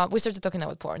 we started talking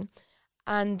about porn.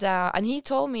 And he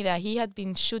told me that he had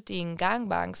been shooting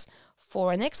gangbangs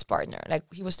for an ex-partner. Like,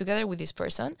 he was together with this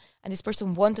person, and this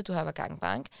person wanted to have a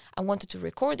gangbang and wanted to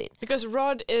record it. Because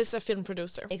Rod is a film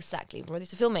producer. Exactly. Rod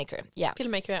is a filmmaker. Yeah.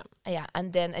 Filmmaker, yeah. Yeah.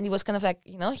 And it was kind of like,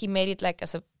 he made it like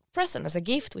as a present, as a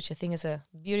gift, which I think is a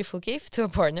beautiful gift to a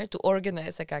partner, to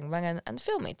organize a gangbang and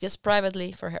film it just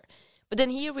privately for her. But then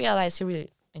he realized he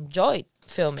really enjoyed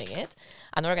filming it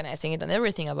and organizing it and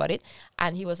everything about it,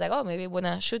 and he was like, oh, maybe I want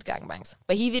to shoot gangbangs.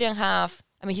 But he didn't have,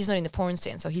 he's not in the porn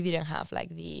scene, so he didn't have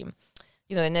like the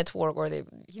the network, or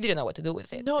he didn't know what to do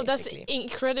with it. No, basically. That's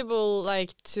incredible,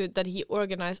 like that he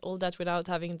organized all that without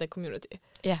having the community.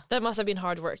 Yeah. That must have been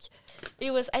hard work.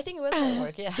 I think it was hard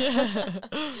work, yeah.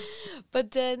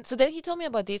 But then he told me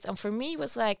about this, and for me it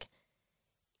was like,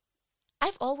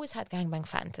 I've always had gangbang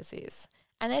fantasies,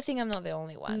 and I think I'm not the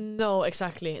only one. No,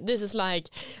 exactly. This is like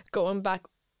going back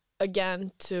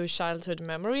again to childhood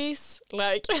memories,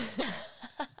 like...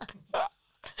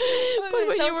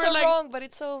 It sounds so wrong, but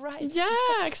it's so right.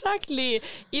 Yeah, exactly.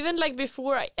 Even like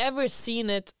before I ever seen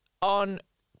it on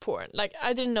porn, like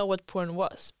I didn't know what porn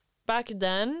was. back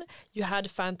then you had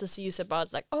fantasies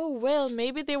about like, oh well,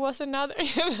 maybe there was another.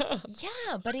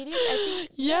 Yeah, but it is. I think.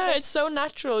 Yeah, it's so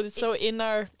natural. It's so in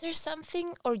our. There's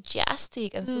something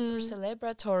orgastic and super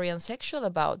celebratory and sexual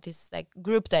about this like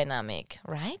group dynamic,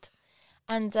 right?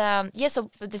 And so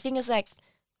but the thing is like,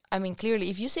 I mean, clearly,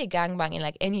 if you say gangbang in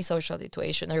like any social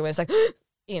situation, everyone's like,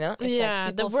 it's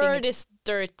like the word is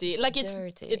dirty. It's like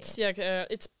dirty.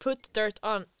 It's put dirt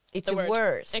on. It's the the word.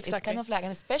 worst. Exactly. It's kind of like,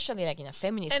 and especially like in a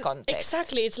feminist context.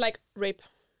 Exactly, it's like rape.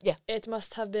 Yeah, it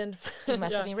must have been. It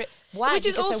must have been rape. Why? Which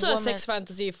is Because also a a woman... sex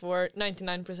fantasy for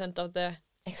 99% of the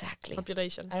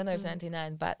population. I don't know if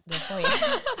 99, but definitely.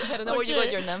 I don't know where you got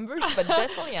your numbers, but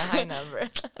definitely a high number.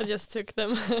 I just took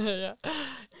them. Yeah.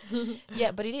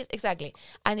 Yeah, but it is exactly.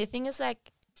 And the thing is,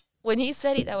 like, when he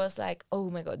said it, I was like, oh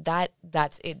my god,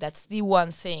 that's it. That's the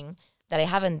one thing that I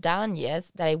haven't done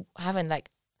yet. That I haven't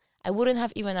like. I wouldn't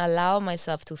have even allowed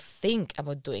myself to think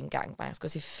about doing gangbangs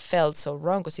because it felt so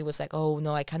wrong. Because it was like, oh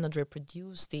no, I cannot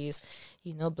reproduce this,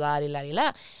 blah, blah, blah,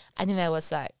 blah. And then I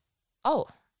was like, oh,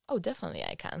 definitely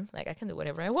I can. Like, I can do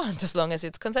whatever I want as long as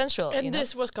it's consensual. And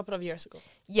this was a couple of years ago.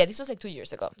 Yeah, this was like 2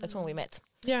 years ago. That's when we met.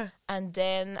 Yeah. And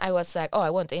then I was like, oh,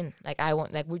 I want in. Like,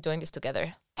 we're doing this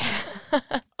together.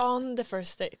 On the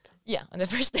first date? Yeah, on the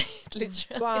first date,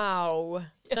 literally. Wow.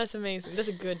 Yeah. That's amazing. That's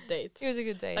a good date. It was a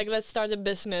good date. Like, let's start a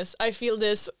business. I feel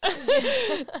this.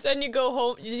 Then you go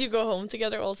home. Did you go home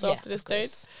together also after this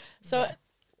date? So,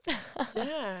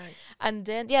 yeah. And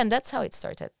then, and that's how it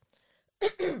started.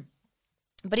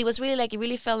 But it was really like, it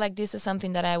really felt like this is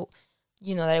something that I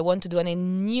want to do. And I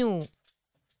knew,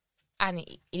 and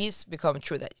it is become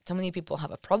true that so many people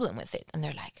have a problem with it. And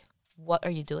they're like, what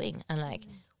are you doing? And like,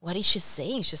 what is she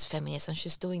saying? She's feminist and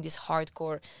she's doing this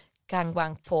hardcore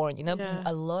gangbang porn.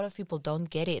 A lot of people don't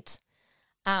get it.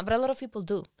 But a lot of people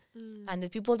do. And the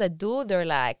people that do, they're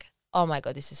like, oh my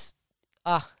God, this is,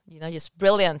 just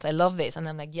brilliant. I love this. And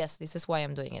I'm like, yes, this is why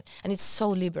I'm doing it. And it's so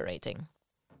liberating.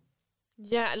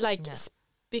 Yeah, like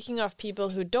speaking of people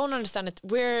who don't understand it,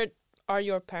 where are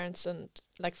your parents and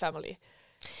like family?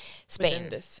 Spain.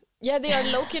 This? Yeah, they are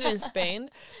located in Spain,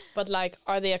 but like,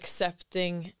 are they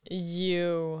accepting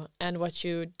you and what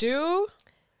you do?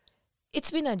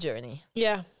 It's been a journey.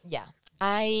 Yeah. Yeah.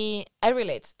 I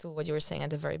relate to what you were saying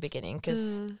at the very beginning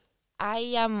because I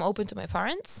am open to my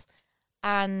parents,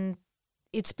 and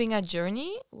it's been a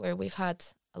journey where we've had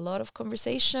a lot of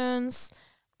conversations,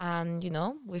 and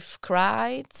we've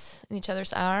cried in each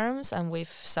other's arms and we've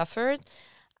suffered,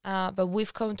 but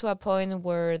we've come to a point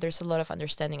where there's a lot of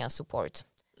understanding and support.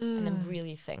 And I'm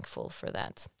really thankful for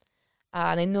that.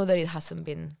 And I know that it hasn't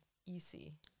been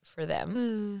easy for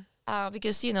them.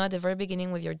 Because, at the very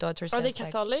beginning with your daughters... Are they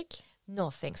Catholic? No,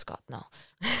 thanks God, no.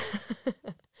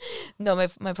 No,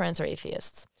 my parents are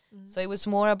atheists. So it was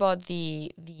more about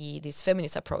this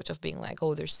feminist approach of being like,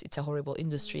 oh, it's a horrible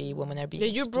industry, women are being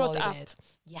you exploited. Brought up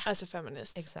as a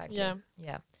feminist. Exactly.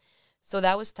 Yeah. So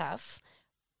that was tough.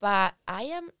 But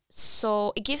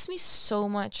it gives me so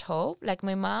much hope. Like,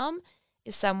 my mom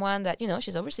is someone that,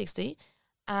 she's over 60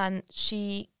 and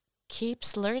she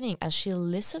keeps learning and she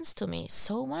listens to me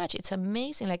so much. It's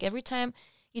amazing. Like, every time,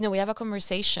 we have a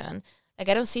conversation, like,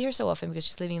 I don't see her so often because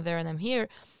she's living there and I'm here.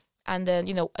 And then,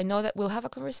 I know that we'll have a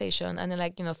conversation and then,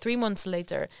 like, 3 months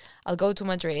later, I'll go to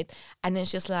Madrid and then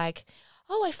she's like,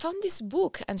 oh, I found this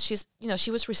book. And she's,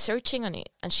 she was researching on it.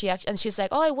 And she's like,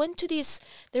 oh, I went to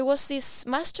there was this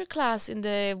masterclass in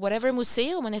the whatever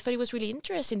museum and I thought it was really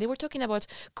interesting. They were talking about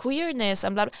queerness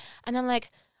and blah, blah. And I'm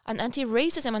like, and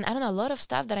anti-racism and I don't know, a lot of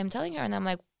stuff that I'm telling her. And I'm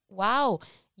like, wow,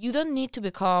 you don't need to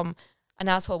become an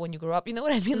asshole when you grow up. You know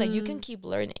what I mean? Like, you can keep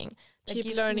learning.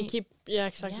 Keep learning, keep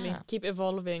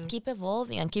evolving. Keep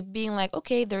evolving and keep being like,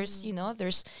 okay, there's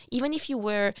even if you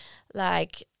were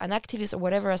like an activist or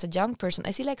whatever as a young person,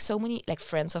 I see like so many like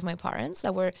friends of my parents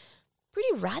that were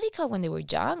pretty radical when they were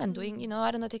young and doing,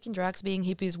 I don't know, taking drugs, being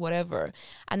hippies, whatever.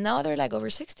 And now they're like over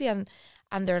 60 and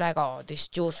they're like, oh, this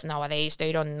youth nowadays,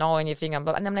 they don't know anything. And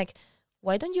I'm like,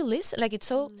 why don't you listen? Like, it's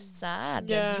so sad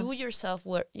that you yourself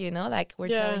were, were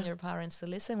telling your parents to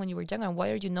listen when you were young. And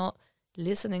why are you not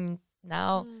listening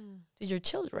now to your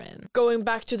children? Going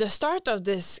back to the start of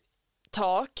this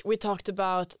talk, we talked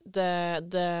about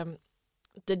the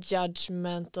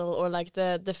judgmental or like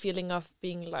the feeling of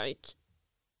being like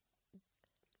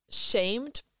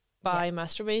shamed by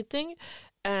masturbating,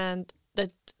 and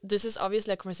that this is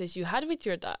obviously a conversation you had with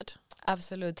your dad.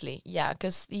 Absolutely, yeah,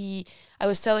 because I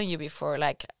was telling you before,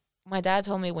 like, my dad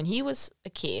told me when he was a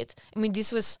kid, I mean,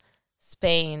 this was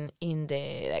Spain in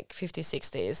the like 50s,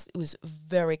 60s. It was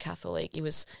very Catholic. It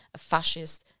was a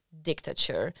fascist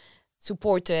dictature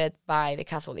supported by the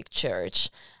Catholic Church.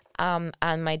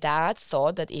 And my dad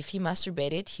thought that if he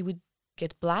masturbated, he would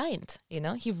get blind.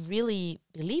 He really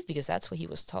believed, because that's what he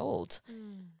was told.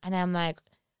 And I'm like,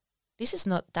 this is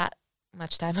not that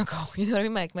much time ago. You know what I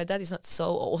mean? Like, my dad is not so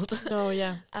old. Oh,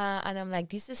 yeah. And I'm like,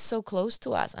 this is so close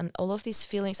to us. And all of these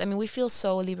feelings, I mean, we feel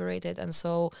so liberated and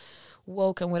so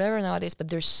woke and whatever nowadays, but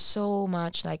there's so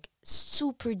much like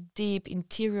super deep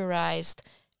interiorized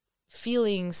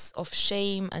feelings of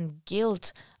shame and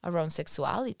guilt around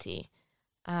sexuality.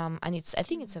 And I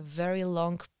think it's a very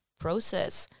long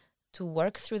process to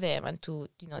work through them and to,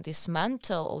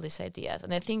 dismantle all these ideas.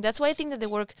 And I think that's why I think that the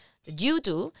work that you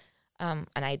do, and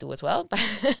I do as well, but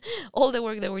all the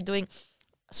work that we're doing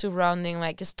surrounding,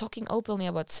 like, just talking openly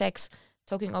about sex,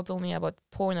 talking openly about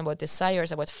porn, about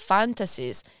desires, about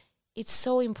fantasies, it's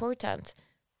so important,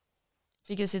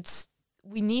 because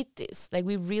we need this. Like,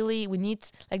 we need,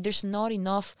 like, there's not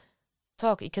enough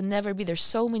talk. It can never be. There's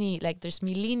so many, like, there's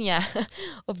millennia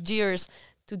of years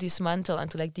to dismantle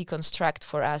and to, like, deconstruct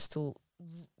for us to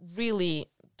really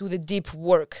do the deep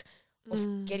work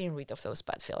of getting rid of those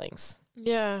bad feelings.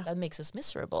 Yeah. That makes us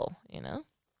miserable,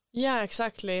 Yeah,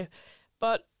 exactly.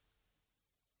 But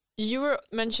you were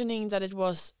mentioning that it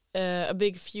was a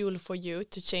big fuel for you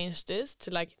to change this, to,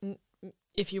 like,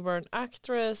 if you were an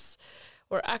actress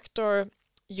or actor,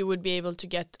 you would be able to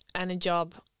get any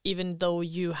job, even though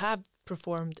you have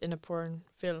performed in a porn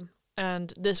film.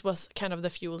 And this was kind of the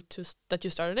fuel that you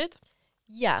started it?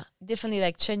 Yeah, definitely,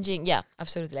 like, changing. Yeah,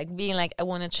 absolutely. Like, being like, I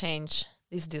want to change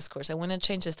this discourse. I want to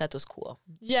change the status quo.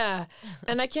 Yeah.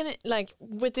 And I can, like,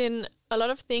 within a lot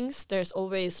of things, there's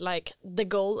always, like, the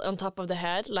goal on top of the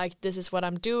head, like, this is what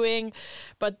I'm doing.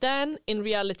 But then in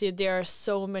reality, there are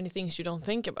so many things you don't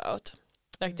think about.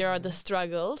 Like, there are the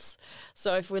struggles.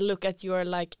 So if we look at your,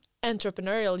 like,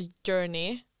 entrepreneurial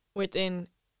journey within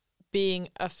being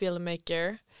a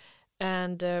filmmaker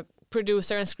and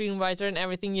producer and screenwriter and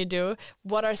everything you do,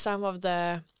 what are some of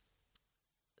the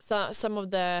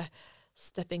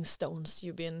stepping stones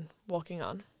you've been walking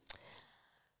on?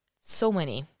 So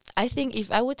many. I think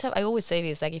if I would have, I always say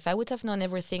this, like, if I would have known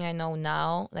everything I know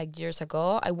now, like, years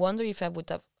ago, I wonder if I would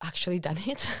have actually done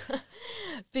it.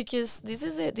 Because this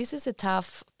is a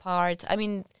tough part. I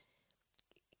mean,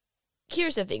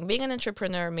 here's the thing. Being an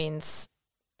entrepreneur means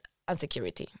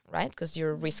insecurity, right? Because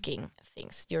you're risking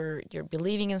things. You're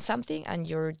believing in something, and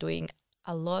you're doing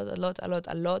a lot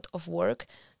of work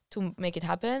to make it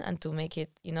happen and to make it,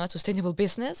 a sustainable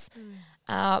business.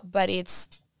 But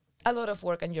it's a lot of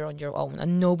work, and you're on your own,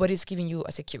 and nobody's giving you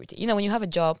a security. When you have a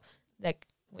job, like,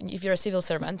 if you're a civil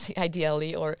servant,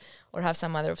 ideally, or have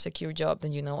some other secure job,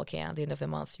 then okay, at the end of the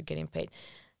month you're getting paid.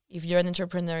 If you're an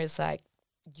entrepreneur, it's like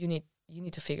you need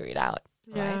to figure it out,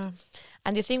 right?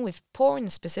 And the thing with porn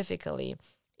specifically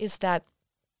is that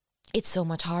it's so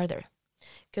much harder,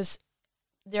 because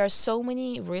there are so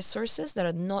many resources that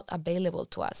are not available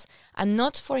to us, and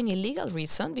not for any legal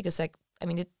reason, because, like, I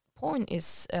mean, porn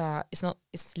is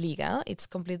it's legal. It's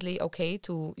completely okay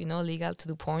to, legal to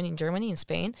do porn in Germany, in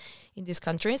Spain, in these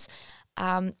countries.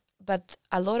 But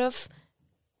a lot of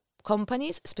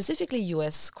companies, specifically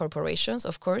US corporations,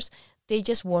 of course, they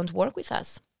just won't work with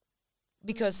us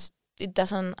because it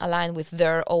doesn't align with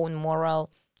their own moral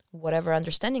whatever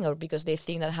understanding, or because they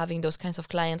think that having those kinds of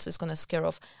clients is going to scare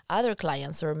off other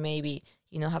clients, or maybe,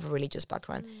 have a religious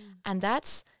background. And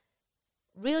that's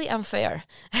really unfair.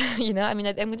 I mean,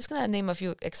 I'm just going to name a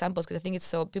few examples, because I think it's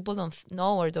so people don't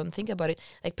know or don't think about it.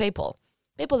 Like PayPal.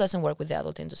 PayPal doesn't work with the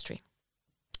adult industry.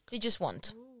 They just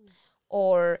won't.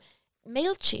 Or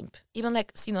MailChimp, even,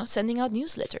 like, sending out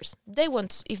newsletters. They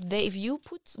won't, if you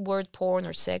put word porn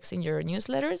or sex in your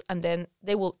newsletters, and then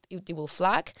they will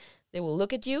flag, they will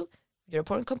look at you, you're a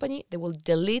porn company, they will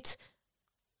delete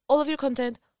all of your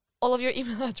content, all of your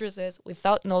email addresses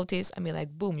without notice. I mean,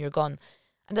 like, boom, you're gone.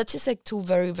 And that's just, like, two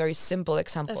very, very simple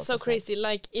examples. That's so crazy.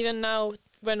 Like, even now,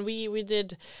 when we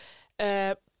did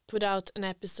put out an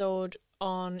episode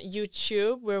on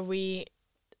YouTube where we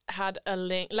had a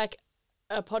link, like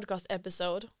a podcast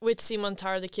episode with Simon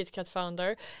Tarr, the KitKat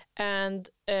founder, and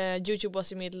YouTube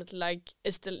was immediately like,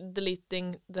 it's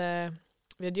deleting the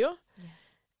video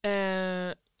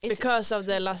because of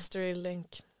the Lassery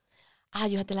link.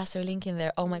 You had the Lassery link in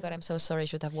there. Oh my God, I'm so sorry. I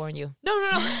should have warned you. No.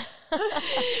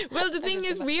 Well, the thing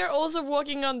is, we are also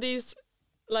walking on these,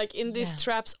 like, in these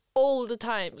traps all the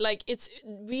time. Like,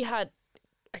 we had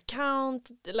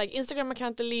Instagram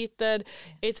account deleted.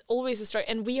 It's always a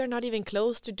struggle, and we are not even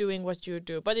close to doing what you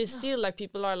do. But it's still, like,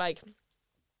 people are like,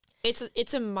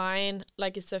 it's a mine,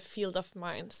 like, it's a field of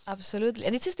mines. Absolutely.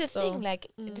 And this is the thing, like,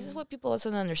 this is what people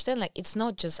also don't understand. Like, it's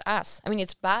not just us. I mean,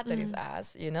 it's bad that it's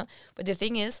us, but the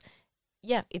thing is,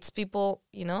 it's people,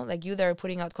 like you that are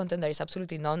putting out content that is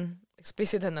absolutely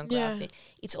non-explicit and non-graphic.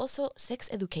 It's also sex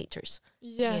educators.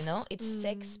 Yes. It's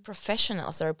sex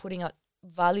professionals that are putting out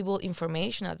valuable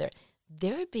information out there.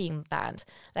 They're being banned.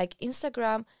 Like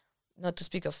Instagram, not to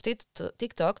speak of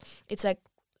TikTok, it's like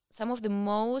some of the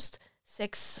most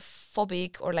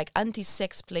sex-phobic or like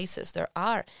anti-sex places there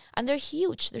are. And they're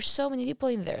huge. There's so many people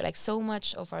in there. Like so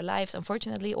much of our lives,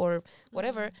 unfortunately, or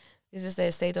whatever, this is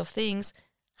the state of things,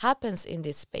 happens in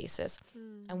these spaces.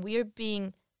 And we are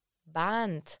being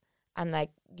banned and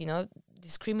like,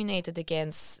 discriminated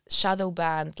against, shadow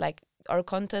banned, like our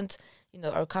content,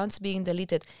 our accounts being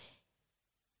deleted.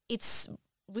 It's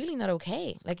really not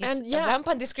okay. Like it's a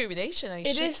rampant discrimination.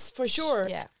 It is for sure.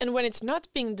 Yeah. And when it's not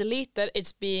being deleted,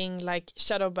 it's being like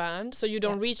shadow banned, so you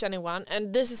don't reach anyone.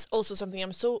 And this is also something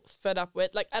I'm so fed up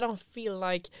with. Like I don't feel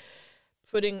like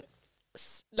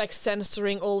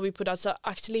censoring all we put out. So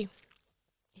actually,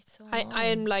 I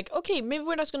am like, okay, maybe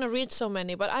we're not going to read so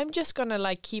many, but I'm just going to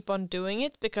like keep on doing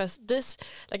it, because this,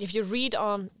 like if you read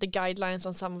on the guidelines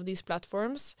on some of these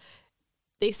platforms,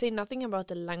 they say nothing about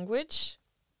the language,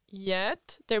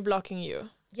 yet they're blocking you.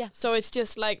 Yeah. So it's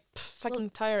just like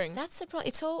fucking tiring. That's the problem.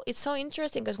 It's so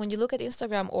interesting, because when you look at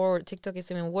Instagram or TikTok,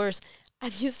 it's even worse.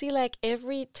 And you see like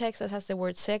every text that has the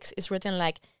word sex is written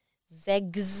like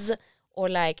zegs or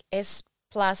like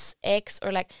S+X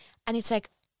or like, and it's like,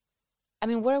 I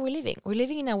mean, where are we living? We're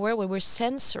living in a world where we're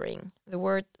censoring the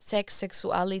word sex,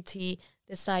 sexuality,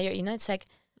 desire. It's like,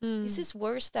 this is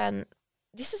worse than,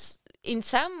 this is in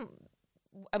some,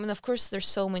 I mean, of course, there's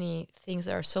so many things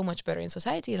that are so much better in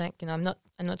society. Like, I'm not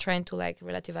trying to like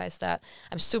relativize that.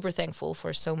 I'm super thankful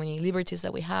for so many liberties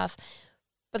that we have.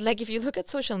 But like, if you look at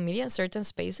social media in certain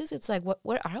spaces, it's like,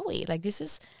 where are we? Like, this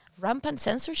is rampant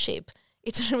censorship.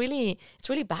 It's really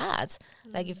bad.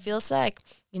 Like, it feels like,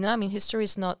 history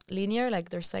is not linear.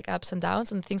 Like, there's like ups and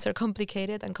downs and things are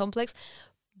complicated and complex.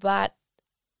 But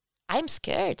I'm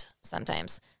scared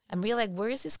sometimes. I'm really like, where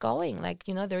is this going? Like,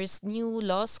 there is new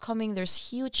laws coming.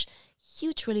 There's huge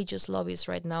religious lobbies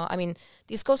right now. I mean,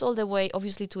 this goes all the way,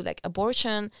 obviously, to like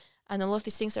abortion and all of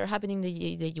these things that are happening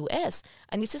in the US.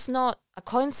 And this is not a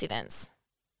coincidence.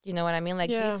 You know what I mean? Like,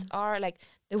 these are like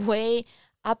the way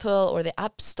Apple or the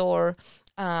App Store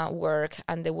work,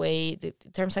 and the way the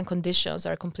terms and conditions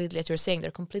are completely, as you're saying,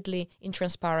 they're completely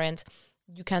intransparent.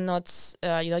 You cannot,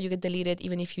 you get deleted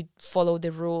even if you follow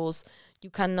the rules.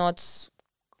 You cannot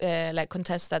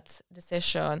contest that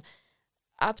decision,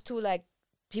 up to like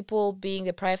people being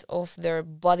deprived of their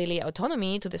bodily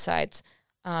autonomy to decide,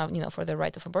 for the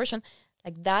right of abortion.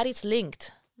 Like, that is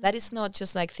linked. That is not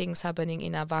just like things happening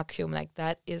in a vacuum. Like,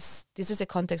 this is the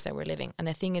context that we're living. And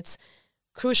I think it's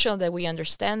crucial that we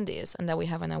understand this and that we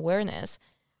have an awareness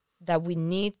that we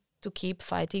need to keep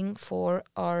fighting for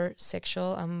our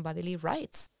sexual and bodily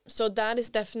rights. So that is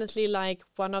definitely like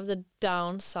one of the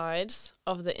downsides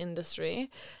of the industry,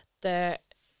 the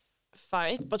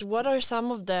fight. But what are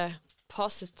some of the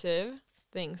positive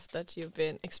things that you've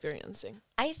been experiencing?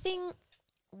 I think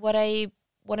what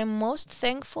I'm most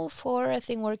thankful for, I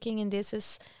think, working in this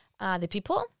is the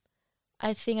people.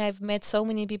 I think I've met so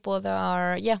many people that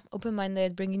are,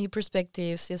 open-minded, bringing new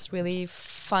perspectives. It's really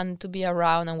fun to be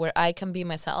around and where I can be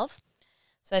myself.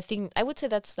 So I think I would say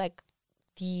that's like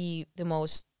the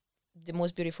most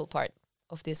beautiful part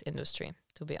of this industry,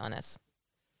 to be honest.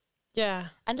 Yeah.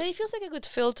 And it feels like a good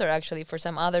filter, actually, for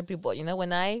some other people.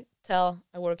 When I tell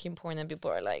I work in porn and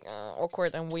people are like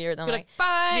awkward and weird, I'm like,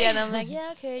 bye. Yeah, and I'm like,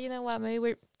 yeah, okay, you know what? Maybe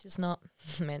we're just not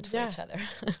meant for each other,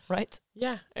 right?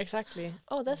 Yeah, exactly.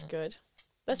 Oh, that's good.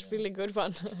 That's really good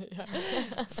one.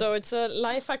 So it's a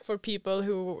life hack for people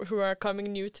who are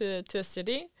coming new to a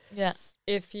city. Yeah.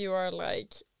 If you are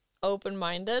like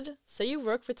open-minded, say you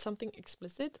work with something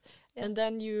explicit, and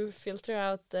then you filter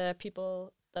out the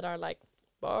people that are like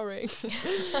boring.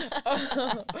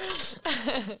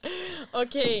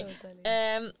 Okay.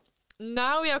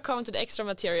 Now we have come to the extra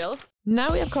material.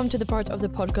 Now we have come to the part of the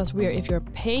podcast where, if you're a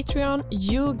Patreon,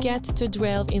 you get to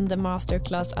dwell in the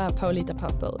masterclass of Paulita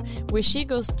Pappel, where she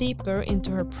goes deeper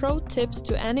into her pro tips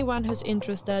to anyone who's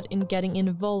interested in getting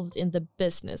involved in the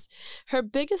business. Her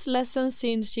biggest lesson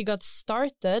since she got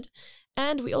started.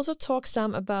 And we also talk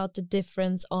some about the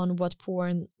difference on what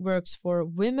porn works for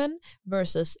women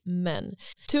versus men.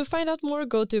 To find out more,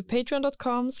 go to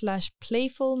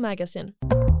patreon.com/playfulmagazine.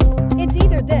 It's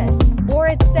either this or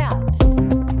it's that.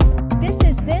 This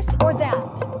is this or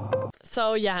that.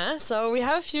 So we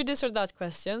have a few this or that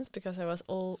questions, because I was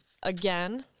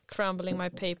again crumbling my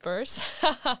papers.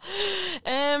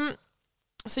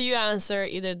 So you answer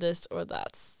either this or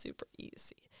that. Super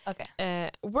easy. Okay.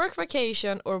 Work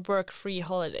vacation or work free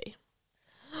holiday?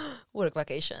 Work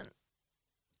vacation.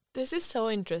 This is so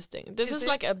interesting. This is it?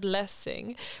 like a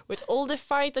blessing with all the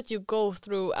fight that you go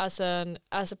through as a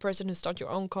person who start your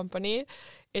own company.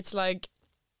 It's like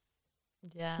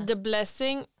the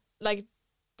blessing, like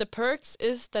the perks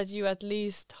is that you at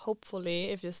least, hopefully,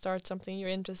 if you start something you're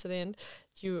interested in,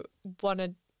 you want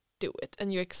to do it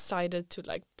and you're excited to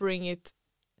like bring it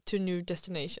to new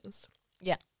destinations.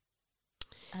 Yeah.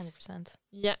 100%.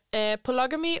 Yeah.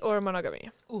 Polygamy or monogamy?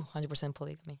 100%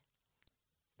 polygamy.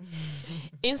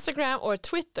 Instagram or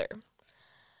Twitter?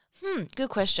 Good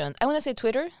question. I want to say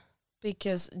Twitter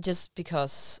because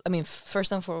I mean,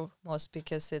 first and foremost,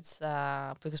 because it's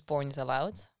because porn is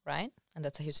allowed, right? And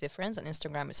that's a huge difference. And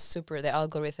Instagram is the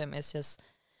algorithm is just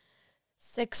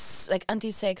sex, like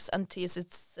anti-sex,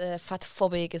 it's fat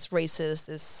phobic, it's racist,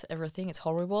 it's everything. It's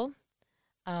horrible.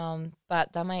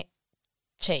 But that might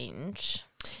change.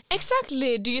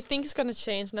 Exactly. Do you think it's going to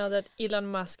change now that Elon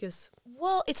Musk is...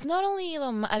 Well, it's not only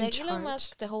Elon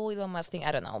Musk, the whole Elon Musk thing,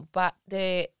 I don't know. But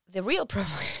the real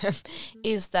problem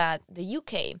is that the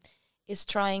UK is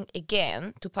trying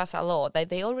again to pass a law that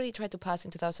they already tried to pass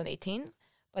in 2018,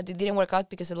 but it didn't work out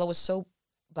because the law was so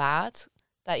bad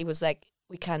that it was like,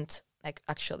 we can't like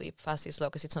actually pass this law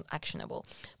because it's not actionable.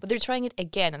 But they're trying it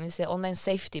again, and it's the online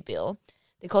safety bill.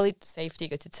 They call it safety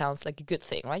because it sounds like a good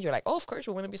thing, right? You're like, oh, of course,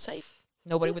 we want to be safe.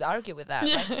 Nobody would argue with that,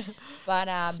 right?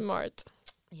 But smart.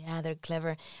 Yeah, they're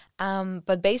clever.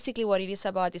 But basically what it is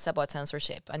about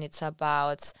censorship. And it's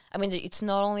about, I mean, it's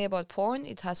not only about porn.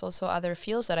 It has also other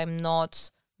fields that I'm not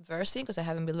versed in because I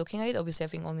haven't been looking at it. Obviously,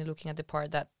 I've been only looking at the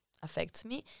part that affects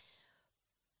me.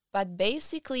 But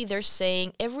basically, they're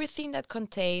saying everything that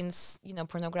contains,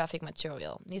 pornographic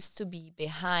material needs to be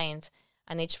behind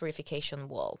an age verification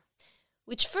wall.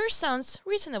 Which first sounds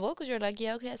reasonable because you're like,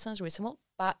 yeah, okay, that sounds reasonable.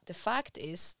 But the fact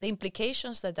is, the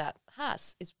implications that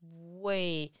has is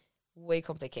way, way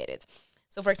complicated.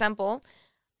 So, for example,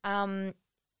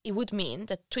 it would mean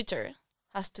that Twitter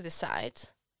has to decide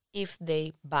if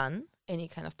they ban any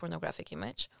kind of pornographic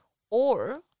image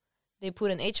or they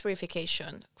put an age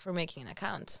verification for making an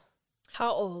account.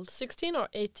 How old? 16 or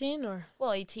 18 or?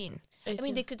 Well, 18. I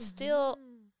mean, they could still...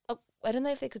 I don't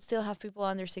know if they could still have people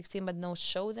under 16 but no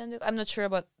show them. I'm not sure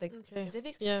about the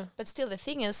specifics. Yeah. But still, the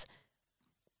thing is,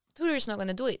 Twitter is not going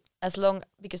to do it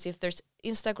because if there's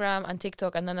Instagram and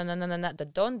TikTok and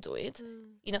that don't do it,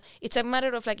 it's a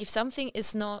matter of like if something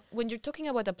is not, when you're talking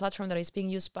about a platform that is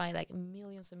being used by like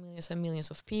millions and millions and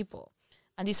millions of people,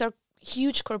 and these are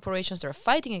huge corporations that are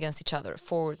fighting against each other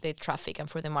for the traffic and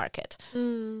for the market,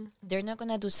 they're not going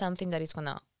to do something that is going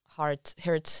to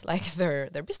hurt like their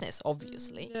business,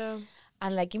 obviously.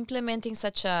 And like implementing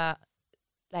such a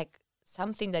like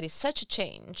something that is such a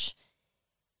change,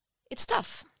 it's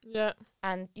tough.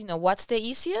 And what's the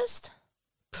easiest?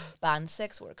 Ban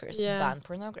sex workers, ban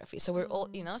pornography. So we're all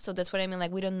so that's what I mean,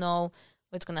 like we don't know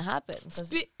what's gonna happen.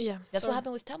 That's what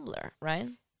happened with Tumblr, right?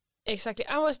 Exactly.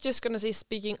 I was just gonna say,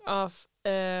 speaking of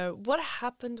what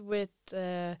happened with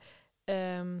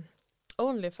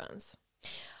OnlyFans.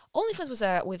 OnlyFans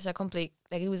was a complete,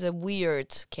 like it was a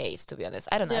weird case, to be honest.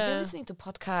 I don't know. I've been listening to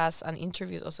podcasts and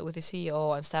interviews also with the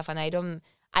CEO and stuff, and I don't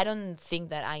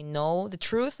think that I know the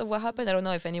truth of what happened. I don't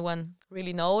know if anyone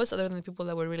really knows other than the people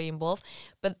that were really involved.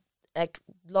 But like,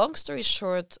 long story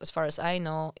short, as far as I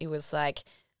know, it was like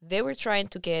they were trying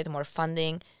to get more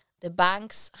funding. The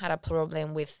banks had a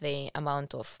problem with the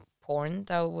amount of porn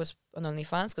that was on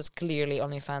OnlyFans, because clearly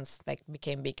OnlyFans like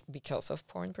became big because of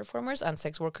porn performers and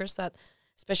sex workers that,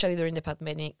 especially during the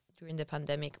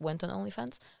pandemic, went on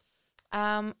OnlyFans.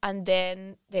 And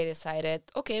then they decided,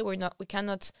 okay, we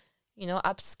cannot,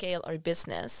 upscale our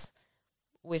business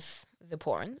with the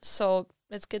porn, so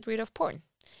let's get rid of porn.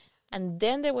 And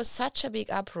then there was such a big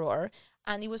uproar,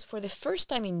 and it was for the first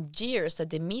time in years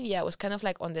that the media was kind of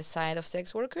like on the side of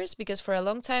sex workers, because for a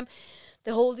long time,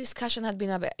 the whole discussion had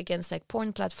been against like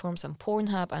porn platforms and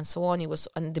Pornhub and so on. It was,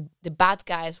 and the bad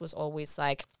guys was always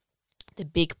like the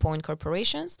big porn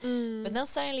corporations. But now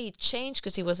suddenly it changed,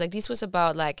 because it was like, this was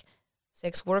about like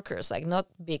sex workers, like not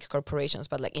big corporations,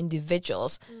 but like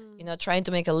individuals, trying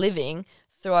to make a living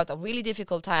throughout a really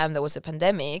difficult time. There was a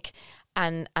pandemic,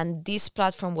 and this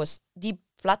platform was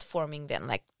deplatforming them,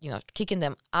 like, kicking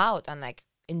them out and like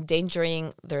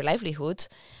endangering their livelihood.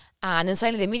 And then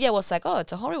suddenly the media was like, oh,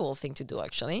 it's a horrible thing to do,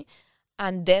 actually.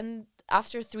 And then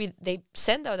after they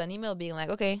sent out an email being like,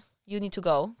 okay, you need to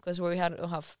go because we don't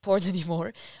have porn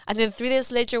anymore. And then 3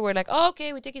 days later, we're like, oh,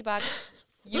 okay, we take it back.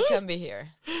 You can be here.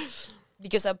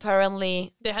 Because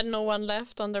apparently they had no one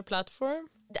left on their platform.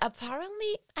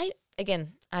 Apparently,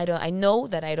 I know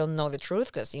that I don't know the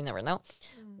truth, because you never know.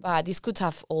 But this could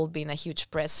have all been a huge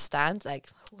press stunt. Like,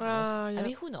 who knows? Yeah. I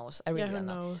mean, who knows? I really who don't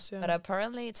know. knows? Yeah. But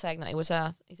apparently, it's like no, it was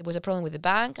a problem with the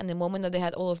bank. And the moment that they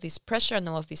had all of this pressure and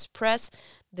all of this press,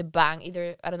 the bank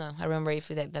either I don't know. I remember if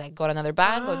they like got another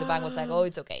bank or the bank was like, oh,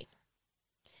 it's okay.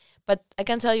 But I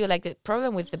can tell you, like the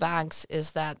problem with the banks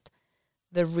is that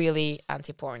they're really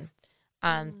anti-porn,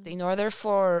 and in order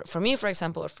for me, for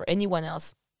example, or for anyone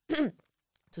else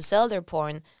to sell their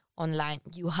porn online,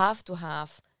 you have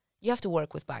to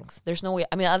work with banks. There's no way.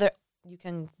 I mean, you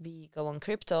can go on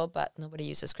crypto, but nobody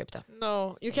uses crypto.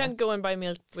 No, you can't go and buy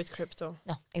milk with crypto.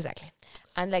 No, exactly.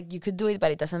 And like you could do it,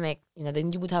 but it doesn't make,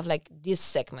 then you would have like this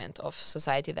segment of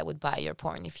society that would buy your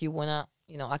porn. If you want to,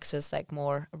 access like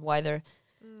more wider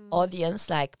audience,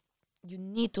 like you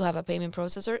need to have a payment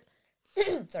processor.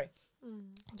 Sorry.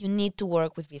 You need to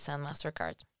work with Visa and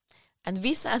MasterCard. And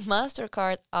Visa and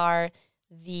MasterCard are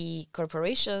the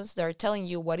corporations that are telling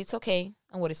you what is okay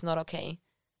and what is not okay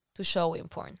to show in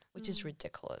porn, which is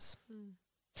ridiculous.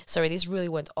 Sorry, this really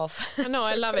went off. No,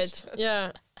 I love it.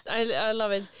 Yeah, I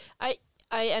love it. I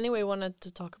anyway wanted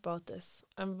to talk about this.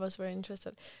 I was very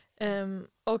interested.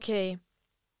 Okay.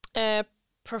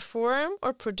 Perform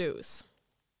or produce?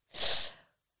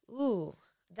 Ooh,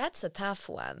 that's a tough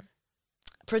one.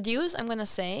 Produce, I'm going to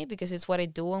say, because it's what I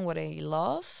do and what I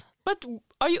love. But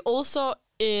are you also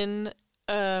in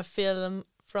a film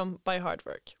by hard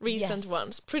work? Recent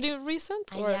ones? Pretty recent?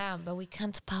 I am, but we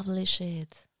can't publish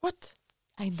it. What?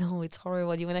 I know, it's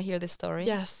horrible. You want to hear the story?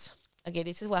 Yes. Okay,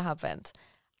 this is what happened.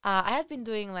 I had been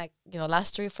doing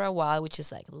Last Story for a while, which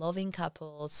is like loving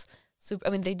couples.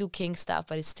 They do kink stuff,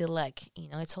 but it's still like,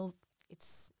 it's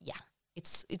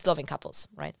loving couples,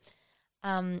 right?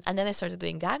 And then I started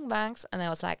doing gangbangs, and I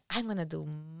was like, I'm going to do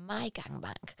my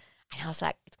gangbang. And I was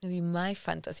like, it's going to be my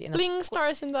fantasy. And Bling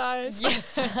stars in the eyes.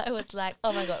 Yes. I was like,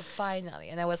 oh my God, finally.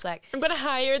 And I was like, I'm going to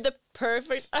hire the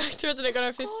perfect actor that are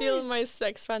going to fulfill my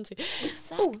sex fantasy.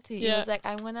 Exactly. Yeah. It was like,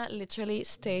 I'm going to literally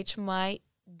stage my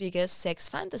biggest sex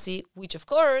fantasy, which of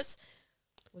course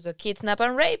was a kidnap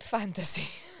and rape fantasy.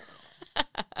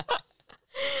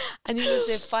 And it was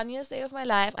the funniest day of my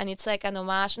life. And it's like an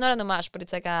homage, not an homage, but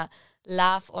it's like a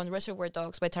laugh on Reservoir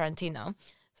Dogs by Tarantino.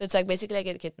 So it's like basically I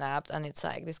get kidnapped and it's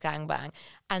like this gangbang.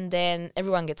 And then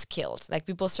everyone gets killed. Like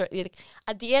people start,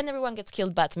 at the end everyone gets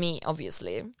killed but me,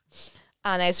 obviously.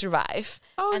 And I survive.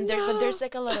 Oh, and no. But there's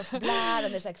like a lot of blood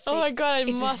and there's like fake, oh my God,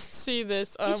 I must see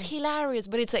this. It's hilarious,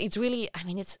 but it's really,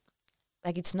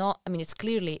 it's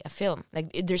clearly a film.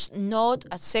 Like there's not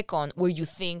a second where you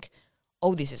think,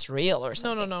 oh, this is real or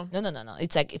something. No. No.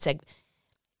 It's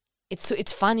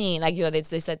funny. Like,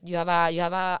 they said you have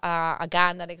a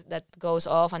gun that goes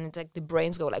off and it's like the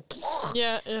brains go like,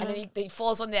 yeah. And then it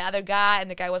falls on the other guy and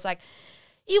the guy was like,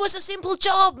 it was a simple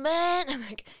job, man. And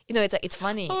like, it's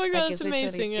funny. Oh my God, like, it's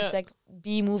amazing. Yeah. It's like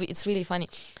B movie. It's really funny.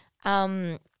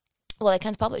 Well, I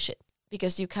can't publish it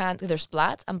because you can't. There's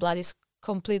blood, and blood is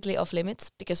completely off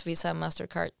limits because Visa and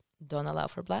MasterCard don't allow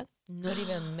for blood. Not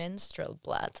even menstrual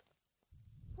blood.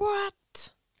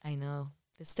 What? I know.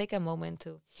 Let's take a moment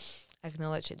to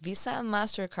acknowledge it. Visa and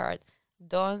MasterCard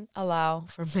don't allow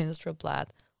for menstrual blood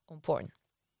on porn.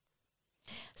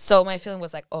 So my film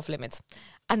was like off limits.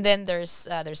 And then there's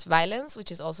violence,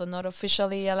 which is also not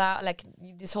officially allowed. Like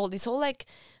this whole like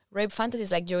rape fantasy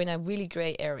is like you're in a really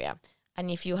gray area. And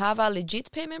if you have a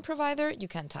legit payment provider, you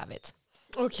can't have it.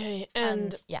 Okay,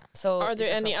 and yeah. So are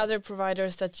there any other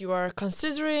providers that you are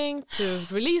considering to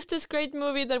release this great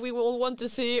movie that we all want to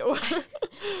see? Or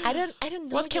I don't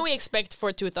know. What can we expect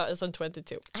for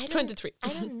 2022? 23. I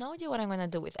don't know yet what I'm gonna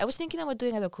do with. I was thinking about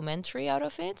doing a documentary out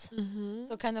of it.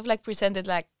 So kind of like present it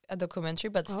like a documentary,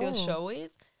 but still show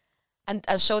it and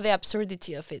show the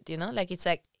absurdity of it. Like it's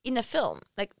like in a film.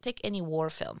 Like take any war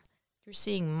film. You're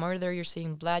seeing murder. You're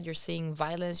seeing blood. You're seeing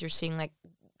violence. You're seeing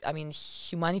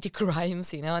humanity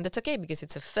crimes, and that's okay because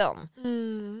it's a film.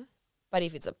 But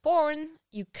if it's a porn,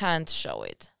 you can't show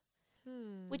it,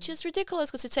 which is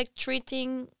ridiculous because it's like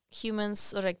treating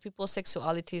humans or like people's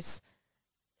sexualities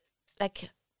like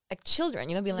children,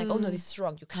 being like, oh no, this is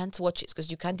wrong. You can't watch it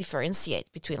because you can't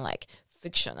differentiate between like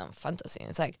fiction and fantasy. And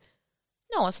it's like,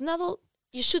 no, as an adult,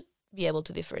 you should be able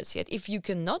to differentiate. If you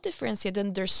cannot differentiate,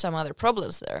 then there's some other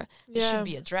problems there that should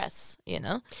be addressed,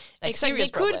 Like exactly. They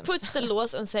could put the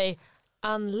laws and say,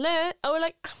 unless, or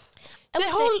like, the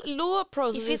whole law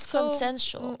process if it's is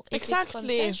consensual. If exactly. it's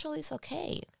consensual, it's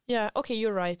okay. Yeah, okay,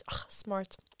 you're right.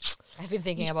 Smart. I've been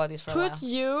thinking about this for a while. Put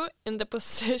you in the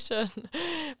position.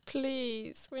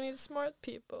 Please, we need smart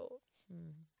people.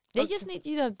 They just need,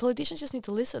 politicians just need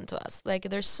to listen to us. Like,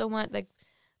 there's so much, like,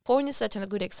 porn is such a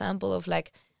good example of,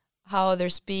 like, how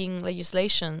there's being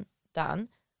legislation done,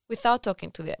 without talking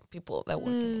to the people that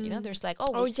work in it. There's like,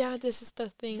 oh yeah, this is the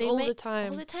thing the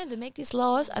time. All the time they make these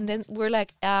laws, and then we're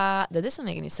like, that doesn't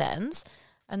make any sense.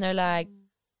 And they're like,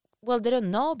 well, they don't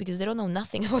know because they don't know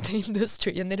nothing about the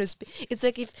industry. And they don't it's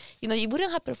like if, it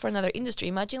wouldn't happen for another industry.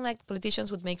 Imagine like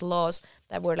politicians would make laws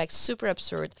that were like super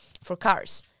absurd for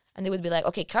cars. And they would be like,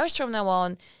 okay, cars from now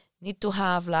on need to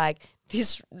have like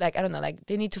this, like, I don't know, like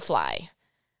they need to fly.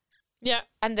 Yeah.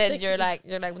 And then you're like,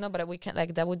 no, but we can't,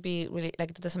 like, that would be really,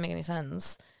 like, that doesn't make any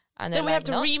sense. And then we like,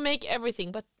 have to remake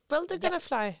everything, but, well, they're going to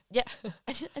fly. Yeah.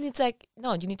 And it's like,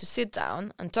 no, you need to sit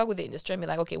down and talk with the industry and be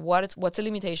like, okay, what's the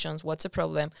limitations? What's the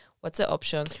problem? What's the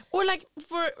option? Or like,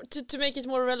 to make it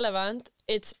more relevant,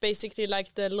 it's basically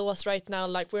like the laws right now,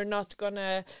 like we're not going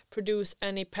to produce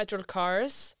any petrol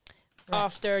cars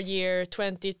after year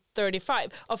 2035.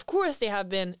 Of course, they have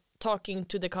been talking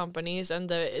to the companies and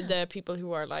the people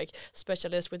who are like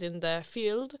specialists within the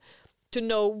field to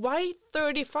know why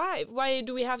 35? Why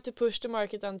do we have to push the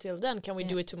market until then? Can we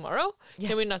do it tomorrow? Yeah.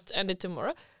 Can we not end it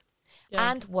tomorrow?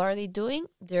 Yeah. And what are they doing?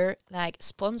 They're like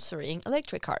sponsoring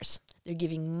electric cars. They're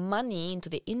giving money into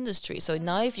the industry. So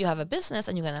now if you have a business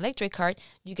and you get an electric car,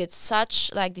 you get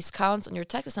such like discounts on your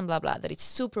taxes and blah, blah, that it's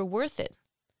super worth it.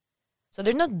 So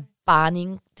they're not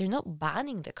banning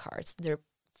the cars. They're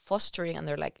fostering and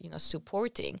they're like,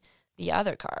 supporting the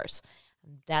other cars.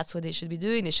 And that's what they should be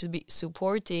doing. They should be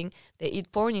supporting the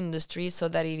eat porn industry so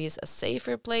that it is a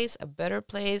safer place, a better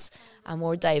place, a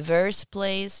more diverse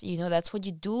place. That's what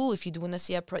you do if you want to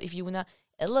see if you want to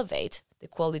elevate the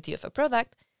quality of a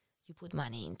product, you put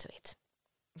money into it.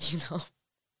 You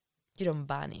don't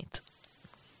ban it.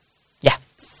 Yeah.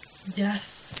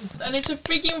 Yes. And it's a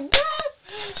freaking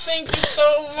thank you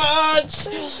so much.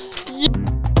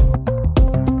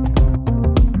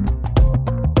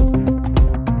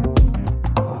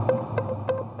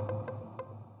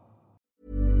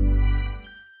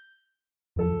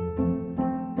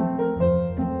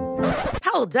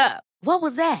 Hold up. What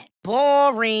was that?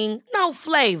 Boring. No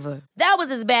flavor. That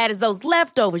was as bad as those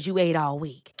leftovers you ate all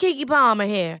week. Keke Palmer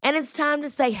here, and it's time to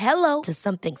say hello to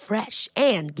something fresh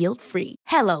and guilt-free.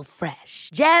 Hello Fresh.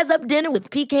 Jazz up dinner with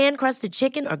pecan-crusted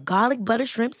chicken or garlic butter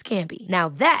shrimp scampi. Now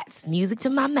that's music to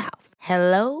my mouth.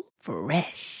 Hello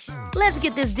Fresh. Let's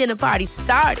get this dinner party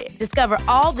started. Discover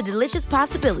all the delicious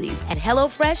possibilities at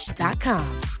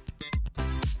hellofresh.com.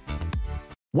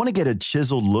 Want to get a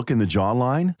chiseled look in the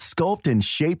jawline? Sculpt and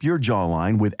shape your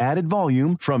jawline with added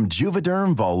volume from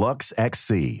Juvederm Volux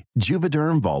XC.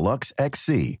 Juvederm Volux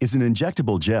XC is an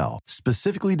injectable gel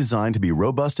specifically designed to be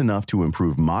robust enough to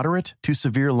improve moderate to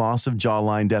severe loss of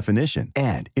jawline definition.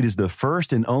 And it is the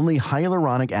first and only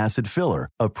hyaluronic acid filler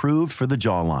approved for the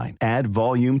jawline. Add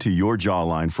volume to your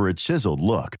jawline for a chiseled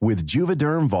look with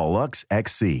Juvederm Volux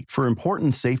XC. For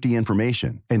important safety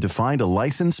information and to find a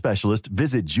licensed specialist,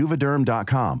 visit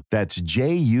Juvederm.com. That's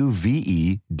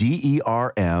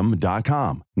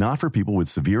Juvederm.com. Not for people with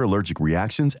severe allergic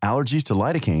reactions, allergies to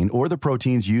lidocaine, or the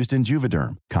proteins used in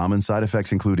Juvederm. Common side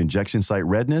effects include injection site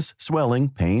redness, swelling,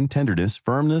 pain, tenderness,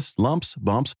 firmness, lumps,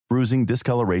 bumps, bruising,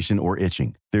 discoloration, or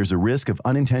itching. There's a risk of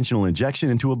unintentional injection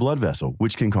into a blood vessel,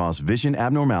 which can cause vision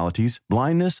abnormalities,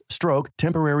 blindness, stroke,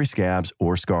 temporary scabs,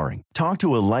 or scarring. Talk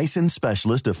to a licensed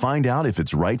specialist to find out if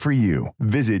it's right for you.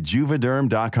 Visit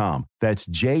Juvederm.com. That's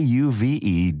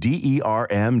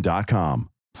Juvederm.com.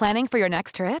 Planning for your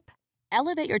next trip?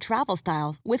 Elevate your travel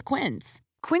style with Quince.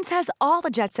 Quince has all the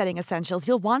jet-setting essentials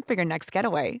you'll want for your next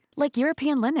getaway, like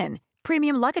European linen,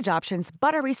 premium luggage options,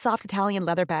 buttery soft Italian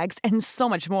leather bags, and so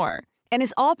much more. And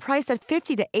is all priced at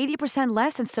 50 to 80%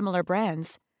 less than similar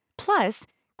brands. Plus,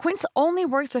 Quince only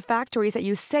works with factories that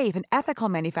use safe and ethical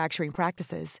manufacturing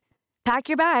practices. Pack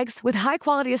your bags with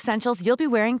high-quality essentials you'll be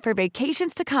wearing for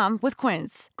vacations to come with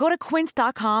Quince. Go to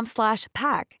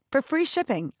quince.com/pack for free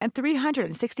shipping and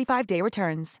 365-day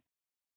returns.